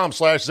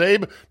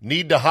 Indeed.com/Zabe.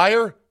 Need to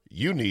hire?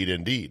 You need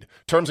Indeed.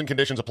 Terms and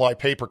conditions apply.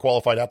 Pay per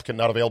qualified applicant.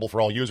 Not available for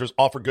all users.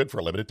 Offer good for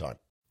a limited time.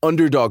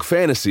 Underdog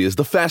Fantasy is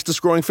the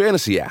fastest-growing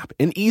fantasy app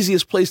and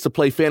easiest place to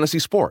play fantasy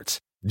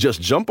sports.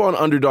 Just jump on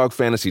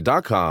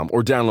UnderdogFantasy.com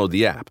or download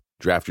the app,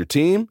 draft your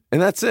team,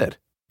 and that's it.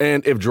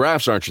 And if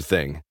drafts aren't your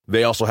thing,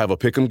 they also have a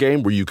pick'em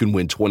game where you can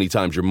win 20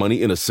 times your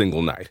money in a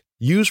single night.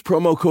 Use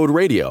promo code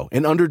RADIO,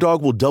 and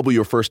Underdog will double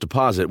your first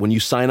deposit when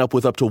you sign up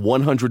with up to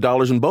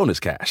 $100 in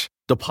bonus cash.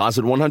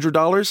 Deposit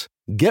 $100,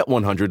 get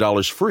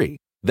 $100 free.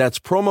 That's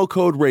promo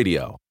code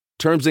RADIO.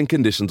 Terms and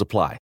conditions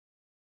apply.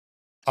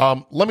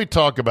 Let me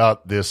talk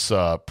about this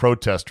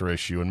protester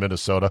issue in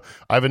Minnesota.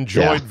 I've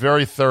enjoyed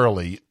very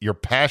thoroughly your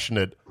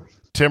passionate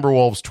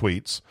Timberwolves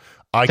tweets.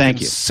 I can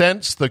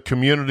sense the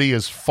community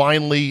is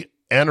finally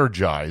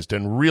energized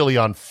and really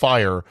on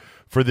fire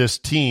for this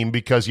team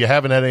because you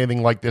haven't had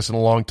anything like this in a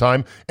long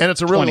time, and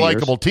it's a really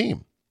likable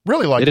team.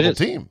 Really likable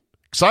team.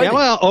 Exciting. Yeah,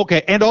 well,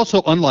 okay, and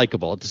also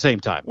unlikable at the same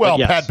time. Well,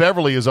 yes. Pat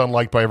Beverly is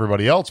unliked by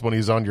everybody else when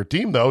he's on your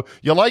team, though.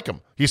 You like him.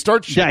 He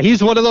starts shit. Yeah,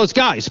 he's one of those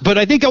guys. But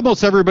I think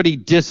almost everybody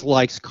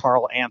dislikes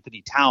Karl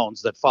Anthony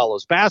Towns that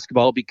follows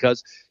basketball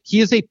because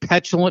he is a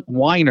petulant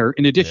whiner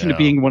in addition to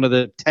being one of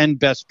the 10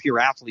 best pure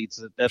athletes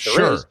that there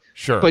is.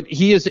 Sure. But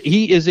he's a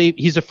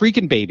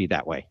freaking baby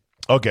that way.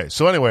 Okay,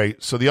 so anyway,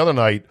 the other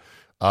night,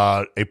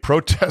 a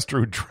protester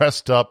who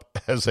dressed up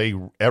as a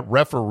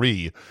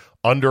referee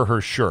under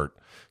her shirt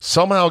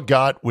somehow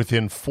got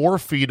within 4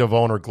 feet of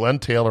owner Glenn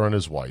Taylor and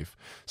his wife,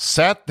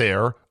 sat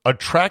there,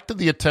 attracted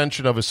the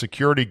attention of a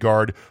security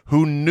guard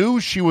who knew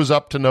she was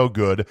up to no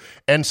good,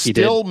 and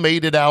still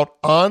made it out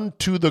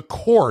onto the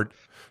court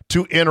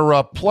to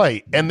interrupt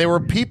play. And there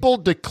were people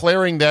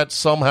declaring that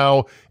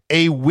somehow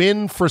a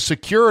win for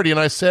security.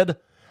 And I said,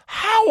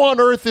 how on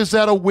earth is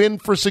that a win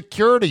for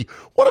security?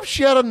 What if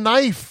she had a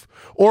knife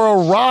or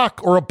a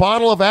rock or a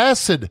bottle of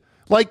acid?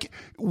 Like,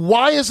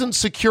 why isn't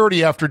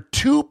security, after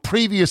 2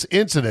 previous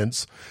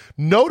incidents,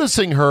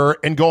 noticing her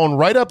and going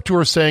right up to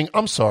her saying,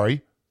 I'm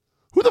sorry,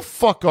 who the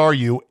fuck are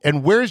you,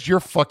 and where's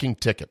your fucking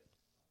ticket?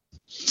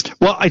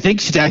 Well, I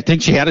think she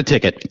had a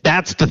ticket.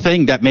 That's the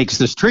thing that makes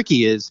this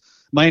tricky is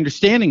my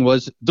understanding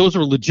was those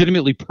are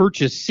legitimately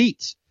purchased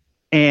seats.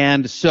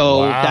 And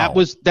so that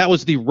was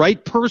the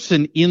right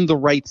person in the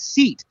right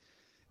seat.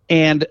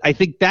 And I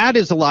think that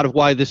is a lot of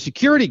why the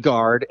security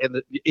guard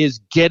is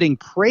getting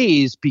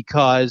praise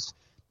because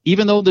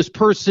even though this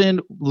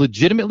person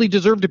legitimately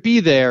deserved to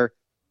be there,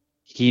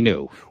 he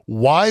knew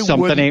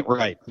something ain't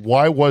right.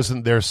 Why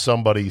wasn't there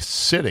somebody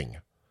sitting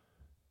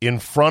in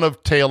front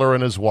of Taylor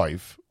and his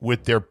wife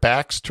with their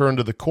backs turned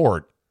to the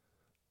court,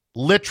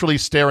 literally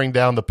staring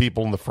down the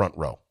people in the front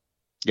row?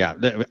 Yeah,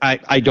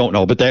 I don't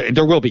know, but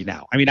there will be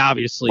now. I mean,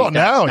 obviously. Well,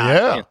 now,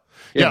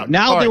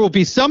 now there will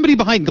be somebody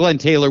behind Glenn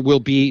Taylor will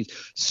be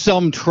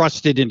some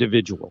trusted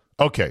individual.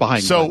 Okay,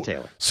 behind Glenn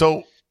Taylor.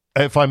 So,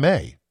 if I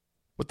may,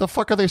 what the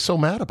fuck are they so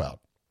mad about?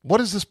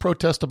 What is this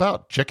protest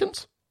about?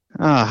 Chickens?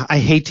 I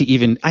hate to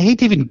even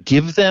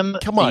give them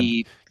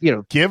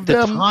give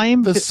them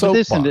time the for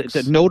this and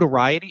the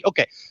notoriety.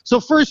 Okay, so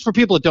first, for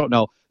people that don't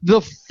know,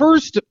 the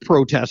first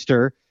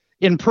protester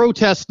in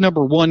protest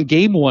number 1,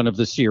 game 1 of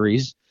the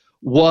series,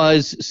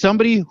 was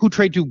somebody who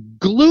tried to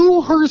glue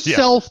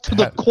herself to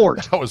the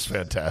court. That was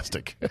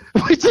fantastic.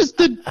 Which is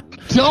the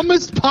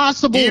dumbest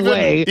possible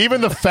way. Even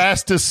the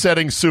fastest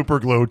setting super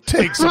glue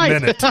takes a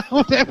minute.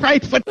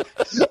 Right, but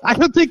I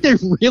don't think they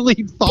really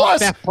thought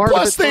that part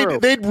of it through.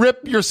 Plus, they'd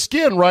rip your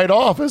skin right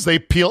off as they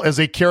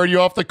carry you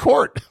off the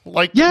court.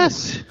 Like,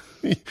 yes.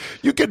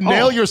 You could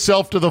nail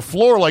yourself to the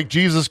floor like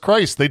Jesus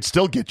Christ. They'd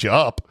still get you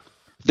up.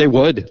 They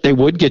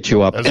would get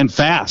you up and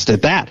fast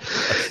at that.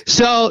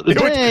 So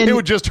it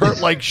would just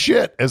hurt like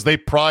shit as they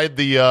pried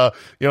the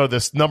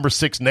this number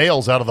 6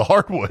 nails out of the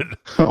hardwood.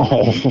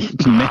 Oh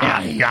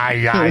man!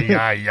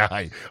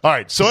 All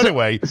right. So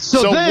anyway,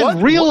 so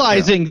then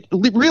realizing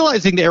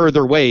the error of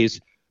their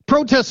ways,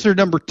 protester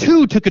number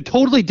 2 took a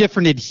totally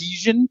different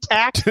adhesion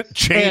tack.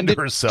 chained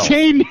herself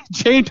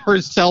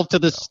to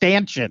the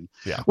stanchion,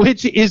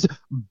 which is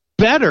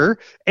better.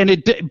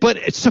 But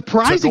it's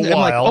surprising. I'm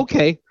like,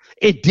 okay.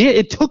 It did.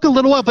 It took a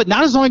little while, but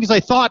not as long as I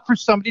thought for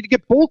somebody to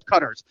get bolt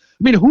cutters. I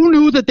mean, who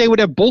knew that they would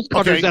have bolt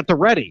cutters at the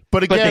ready?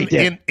 But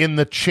again, in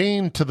the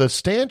chain to the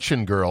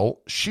stanchion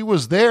girl, she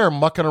was there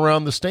mucking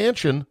around the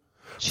stanchion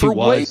for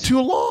way too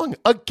long.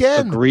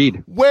 Again,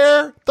 agreed.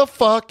 Where the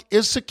fuck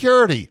is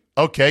security?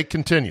 Okay,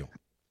 continue.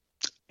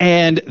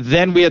 And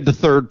then we had the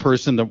third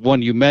person, the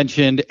one you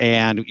mentioned,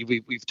 and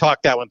we've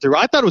talked that one through.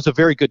 I thought it was a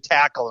very good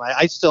tackle, and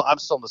I'm still on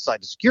the side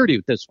of security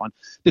with this one.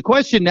 The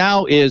question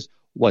now is,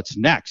 what's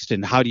next,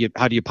 and how do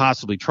you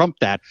possibly trump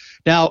that?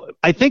 Now,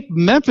 I think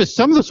Memphis,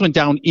 some of this went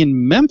down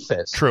in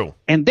Memphis. True.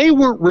 And they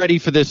weren't ready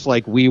for this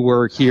like we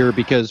were here,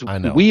 because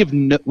we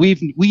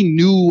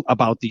knew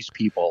about these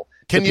people.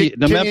 Can you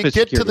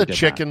get to the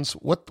chickens?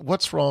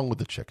 What's wrong with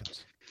the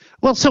chickens?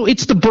 Well, so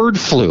it's the bird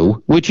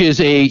flu, which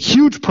is a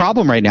huge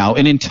problem right now,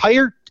 and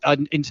entire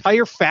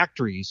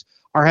factories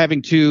are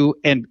having to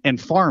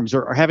and farms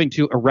are having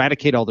to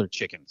eradicate all their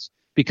chickens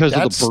because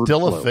of the bird flu. That's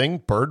still a thing,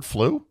 bird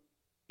flu?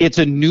 It's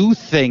a new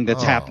thing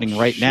that's happening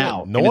right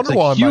now. No wonder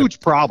why it's a huge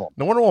problem.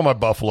 No wonder why my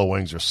buffalo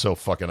wings are so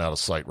fucking out of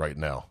sight right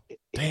now.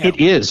 Damn.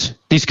 It is.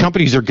 These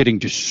companies are getting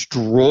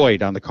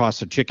destroyed on the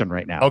cost of chicken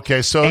right now.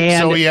 Okay, so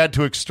he had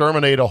to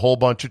exterminate a whole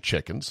bunch of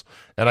chickens,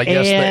 and I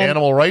guess the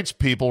animal rights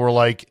people were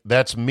like,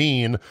 "That's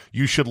mean.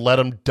 You should let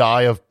them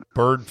die of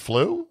bird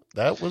flu."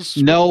 That was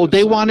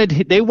they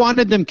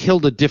wanted them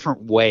killed a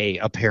different way.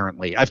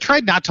 Apparently, I've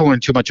tried not to learn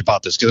too much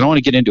about this because I don't want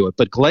to get into it.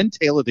 But Glenn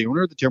Taylor, the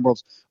owner of the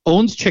Timberwolves,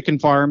 owns chicken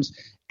farms,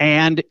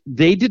 and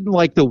they didn't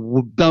like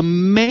the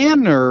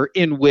manner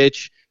in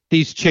which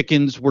these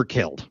chickens were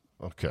killed.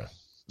 Okay.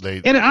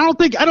 And I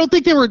don't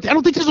think this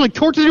was like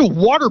torture to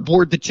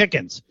waterboard the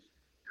chickens,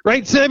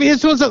 right? So I mean,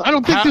 this was I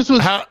don't think this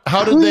was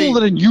cruel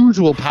and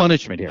unusual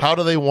punishment here. How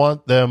do they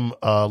want them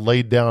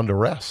laid down to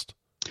rest?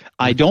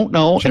 I don't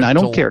know, and I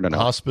don't care to know.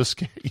 Hospice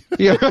care.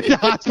 Yeah,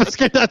 hospice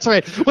care. That's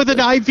right, with an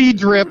IV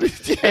drip,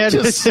 and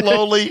just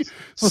slowly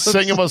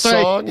sing them a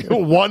song,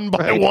 one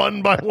by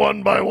one by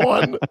one by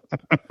one.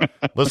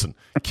 Listen,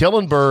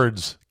 killing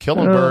birds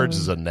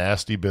is a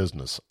nasty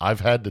business. I've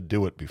had to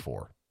do it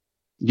before.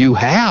 You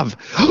have?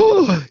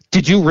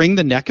 Did you wring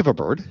the neck of a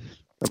bird?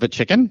 Of a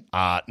chicken?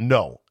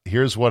 No.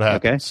 Here's what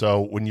happened. Okay.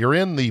 So when you're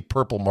in the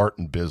purple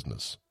martin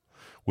business,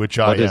 which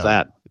what is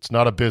that? It's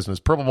not a business.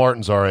 Purple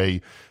martins are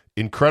a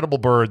incredible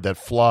bird that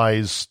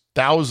flies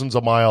thousands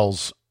of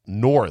miles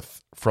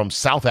north from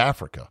South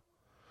Africa,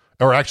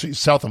 or actually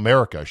South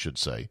America, I should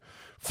say.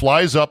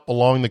 Flies up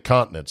along the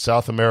continent,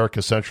 South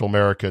America, Central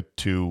America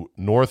to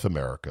North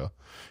America,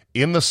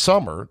 in the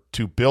summer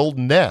to build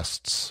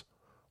nests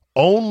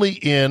only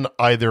in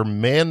either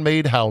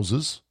man-made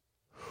houses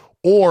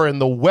or in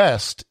the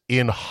West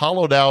in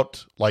hollowed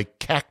out like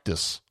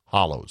cactus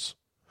hollows,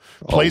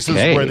 places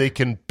where they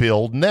can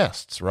build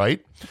nests,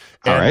 right?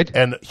 All right.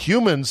 And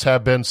humans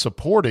have been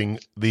supporting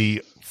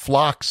the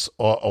flocks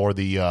or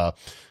the, I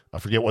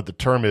forget what the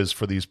term is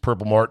for these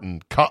purple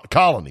martin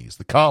colonies,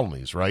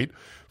 right?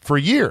 For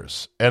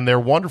years. And they're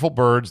wonderful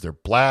birds. They're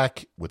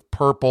black with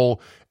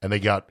purple, and they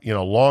got,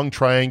 long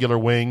triangular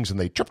wings, and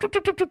they trip,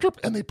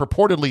 and they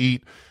purportedly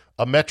eat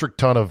a metric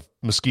ton of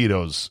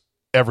mosquitoes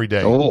every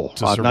day. Oh,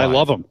 and I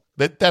love them.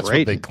 That's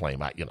what they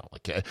claim.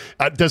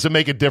 Does it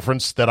make a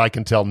difference that I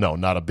can tell? No,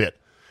 not a bit.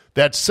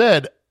 That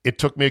said, it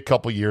took me a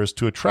couple years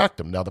to attract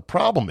them. Now, the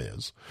problem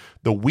is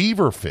the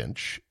weaver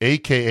finch,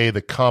 a.k.a.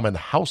 the common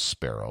house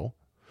sparrow,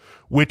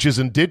 which is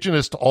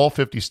indigenous to all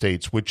 50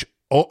 states, which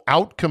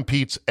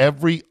outcompetes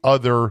every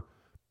other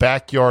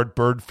backyard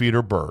bird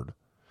feeder bird,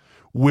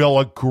 will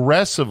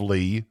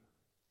aggressively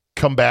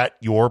combat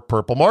your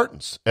purple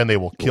martins, and they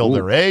will kill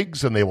their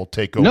eggs, and they will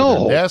take over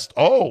their nest.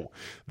 Oh,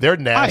 they're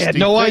nasty. I had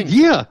no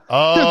idea.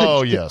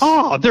 Yes.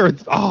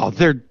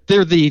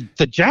 They're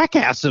the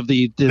jackass of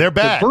the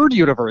bird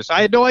universe.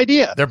 I had no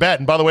idea. They're bad.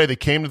 And by the way, they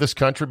came to this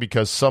country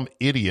because some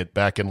idiot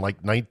back in like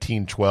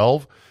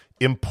 1912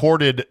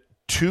 imported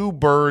 2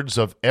 birds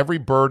of every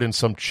bird in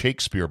some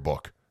Shakespeare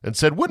book and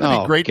said, wouldn't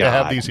it be great to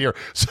have these here?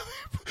 So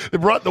they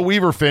brought the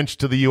weaver finch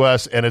to the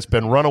U.S., and it's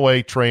been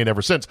runaway train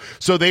ever since.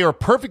 So they are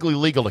perfectly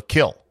legal to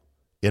kill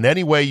in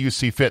any way you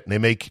see fit, and they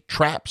make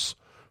traps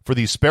for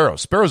these sparrows.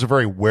 Sparrows are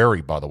very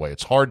wary, by the way.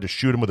 It's hard to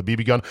shoot them with a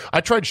BB gun.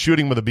 I tried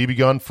shooting with a BB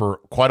gun for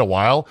quite a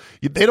while.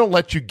 They don't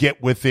let you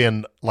get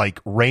within,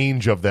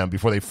 range of them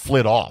before they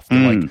flit off.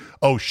 They're like,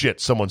 oh, shit,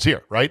 someone's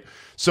here, right?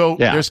 So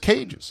there's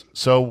cages.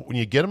 So when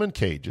you get them in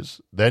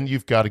cages, then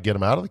you've got to get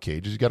them out of the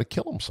cages. You've got to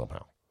kill them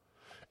somehow.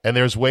 And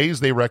there's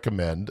ways they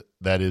recommend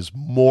that is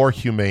more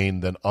humane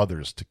than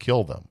others to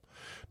kill them.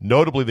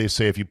 Notably, they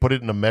say if you put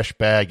it in a mesh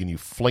bag and you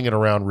fling it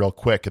around real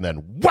quick and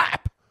then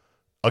whap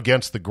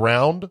against the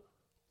ground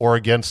or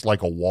against a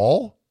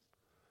wall,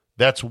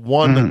 that's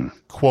one,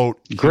 quote,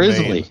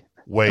 grisly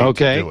way to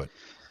do it.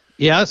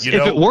 Yes, if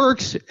it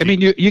works. I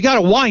mean, you got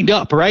to wind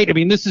up, right? I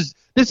mean, this is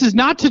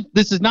not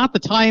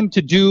the time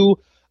to do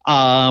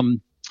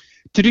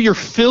your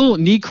Phil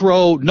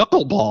Necro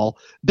knuckleball.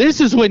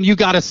 This is when you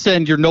got to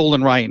send your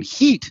Nolan Ryan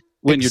heat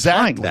when you're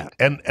trying that.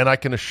 And I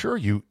can assure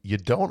you, you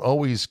don't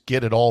always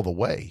get it all the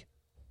way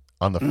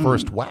on the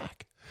first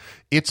whack.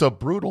 It's a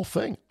brutal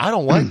thing. I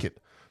don't like it.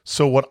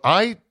 So what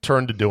I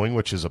turned to doing,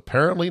 which is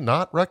apparently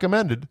not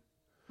recommended,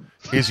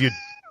 is you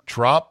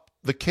drop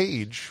the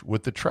cage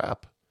with the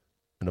trap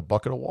in a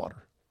bucket of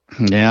water.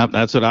 Yeah,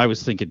 that's what I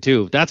was thinking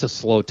too. That's a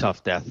slow,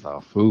 tough death,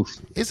 though. Oof.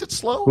 Is it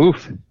slow?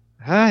 Oof.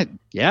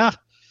 Yeah.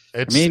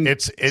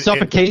 It's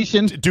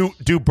suffocation.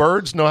 Do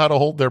birds know how to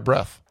hold their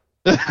breath?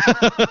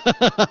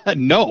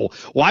 No.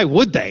 Why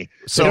would they?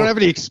 So, they don't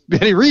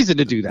have any reason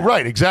to do that.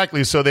 Right,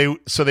 exactly. So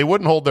they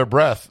wouldn't hold their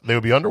breath. They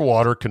would be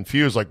underwater,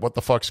 confused, like what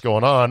the fuck's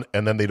going on,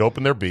 and then they'd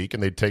open their beak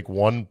and they'd take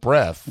one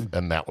breath,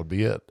 and that would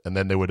be it. And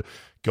then they would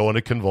go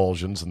into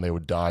convulsions and they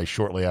would die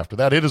shortly after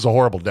that. It is a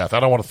horrible death. I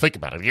don't want to think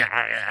about it.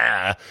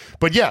 Yeah.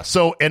 But yeah,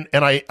 so and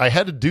I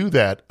had to do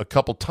that a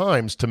couple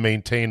times to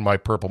maintain my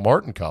purple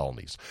martin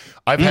colonies.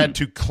 I've had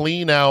to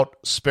clean out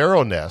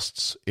sparrow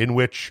nests in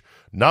which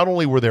not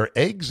only were there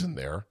eggs in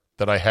there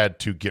that I had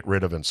to get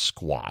rid of and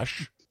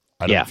squash.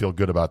 I don't feel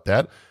good about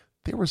that.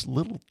 There was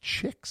little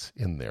chicks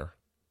in there.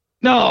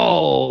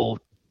 No.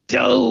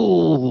 That's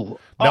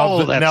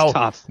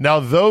tough. Now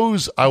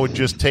those I would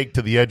just take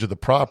to the edge of the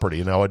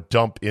property and I would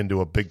dump into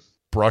a big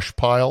brush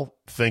pile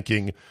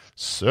thinking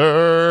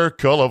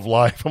circle of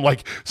life. I'm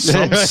like,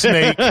 some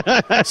snake,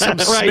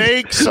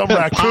 some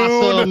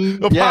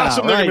raccoon, a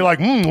possum. They're going to be like,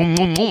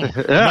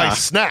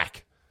 nice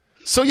snack.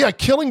 So, yeah,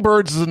 killing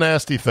birds is a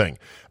nasty thing.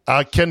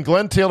 Can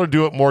Glenn Taylor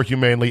do it more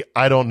humanely?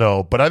 I don't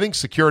know. But I think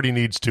security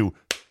needs to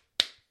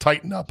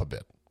tighten up a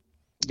bit.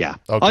 Yeah,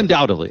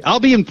 undoubtedly. I'll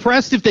be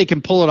impressed if they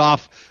can pull it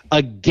off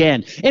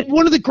again. And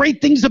one of the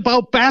great things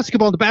about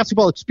basketball, the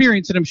basketball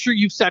experience, and I'm sure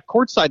you've sat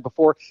courtside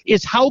before,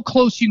 is how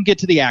close you can get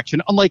to the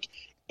action. Unlike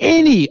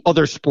any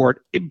other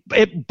sport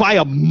by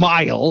a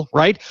mile,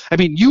 right? I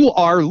mean, you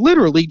are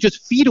literally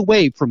just feet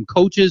away from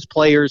coaches,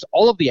 players,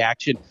 all of the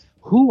action.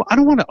 I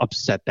don't want to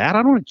upset that.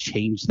 I don't want to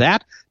change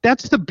that.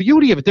 That's the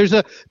beauty of it. There's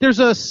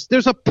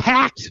a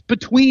pact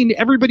between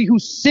everybody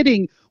who's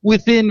sitting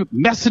within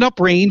messing up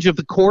range of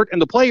the court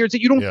and the players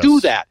that you don't do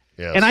that.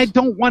 Yes. And I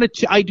don't want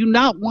to. I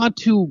don't want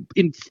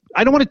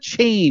to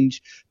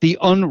change the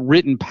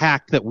unwritten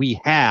pact that we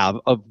have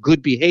of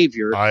good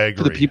behavior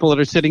for the people that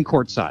are sitting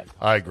courtside.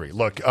 I agree.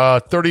 Look,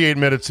 38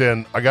 minutes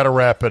in, I got to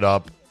wrap it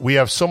up. We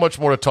have so much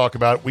more to talk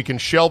about. We can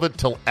shelve it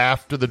till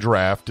after the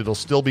draft. It'll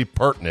still be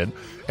pertinent,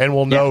 and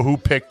we'll know who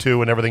picked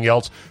who and everything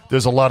else.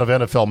 There's a lot of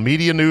NFL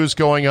media news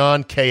going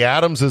on. Kay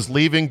Adams is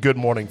leaving Good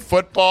Morning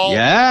Football.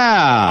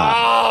 Yeah.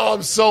 Oh,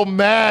 I'm so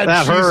mad.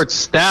 That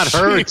hurts.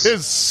 She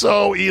is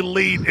so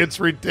elite. It's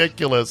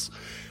ridiculous.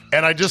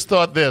 And I just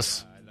thought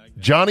this.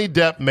 Johnny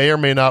Depp may or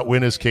may not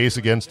win his case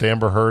against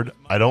Amber Heard.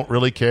 I don't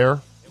really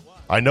care.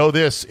 I know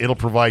this. It'll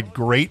provide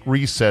great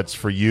resets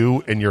for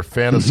you and your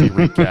fantasy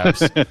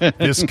recaps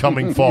this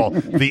coming fall.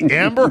 The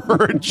Amber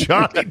Heard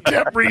Johnny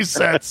Depp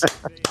resets.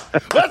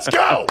 Let's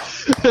go.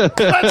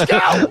 Let's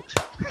go.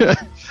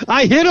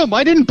 I hit him.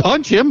 I didn't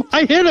punch him.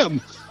 I hit him.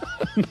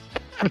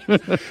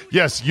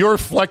 Yes, your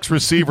flex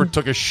receiver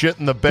took a shit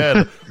in the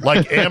bed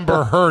like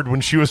Amber Heard when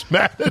she was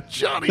mad at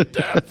Johnny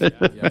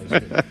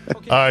Depp.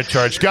 All right,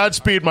 Charge.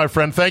 Godspeed, my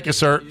friend. Thank you,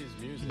 sir.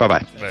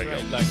 Bye-bye.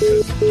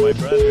 My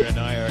brother and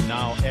I are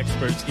now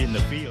experts in the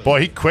field.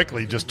 Boy, he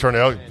quickly just turned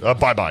out,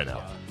 bye-bye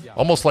now.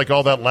 Almost like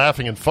all that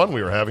laughing and fun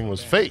we were having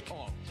was fake.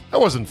 That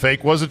wasn't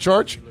fake, was it,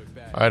 Charge?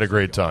 I had a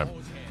great time.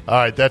 All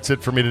right, that's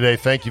it for me today.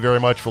 Thank you very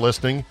much for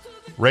listening.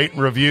 Rate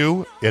and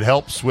review. It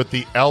helps with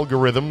the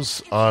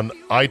algorithms on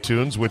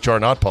iTunes, which are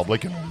not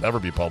public and will never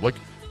be public,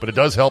 but it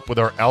does help with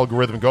our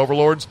algorithmic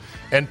overlords.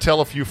 And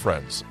tell a few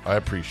friends. I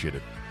appreciate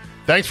it.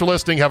 Thanks for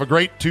listening. Have a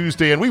great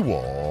Tuesday, and we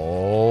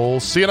will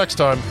see you next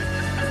time.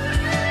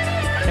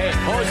 Hey,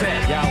 Jose.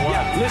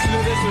 Yeah, listen to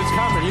this one's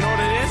coming. You know what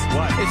it is?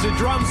 What? It's a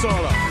drum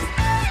solo.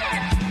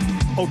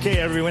 Okay,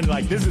 everyone,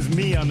 like, this is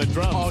me on the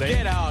drums. Oh,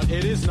 get out.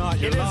 It is not.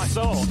 You're It lying. is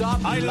so.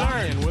 Stop I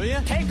lying, learned. will you?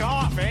 Take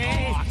off,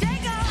 eh? Oh,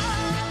 Take off.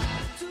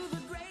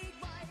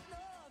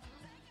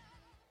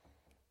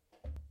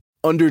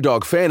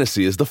 Underdog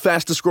Fantasy is the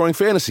fastest-growing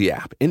fantasy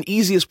app and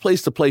easiest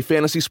place to play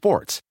fantasy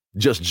sports.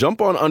 Just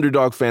jump on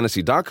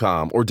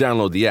UnderdogFantasy.com or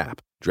download the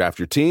app, draft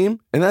your team,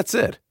 and that's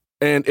it.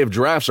 And if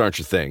drafts aren't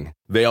your thing,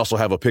 they also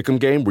have a pick'em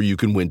game where you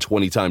can win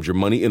 20 times your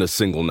money in a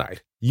single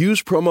night.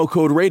 Use promo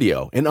code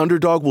RADIO, and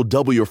Underdog will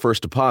double your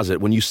first deposit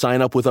when you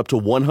sign up with up to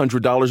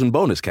 $100 in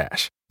bonus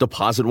cash.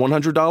 Deposit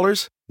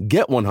 $100,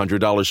 get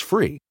 $100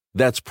 free.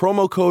 That's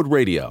promo code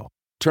RADIO.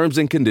 Terms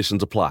and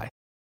conditions apply.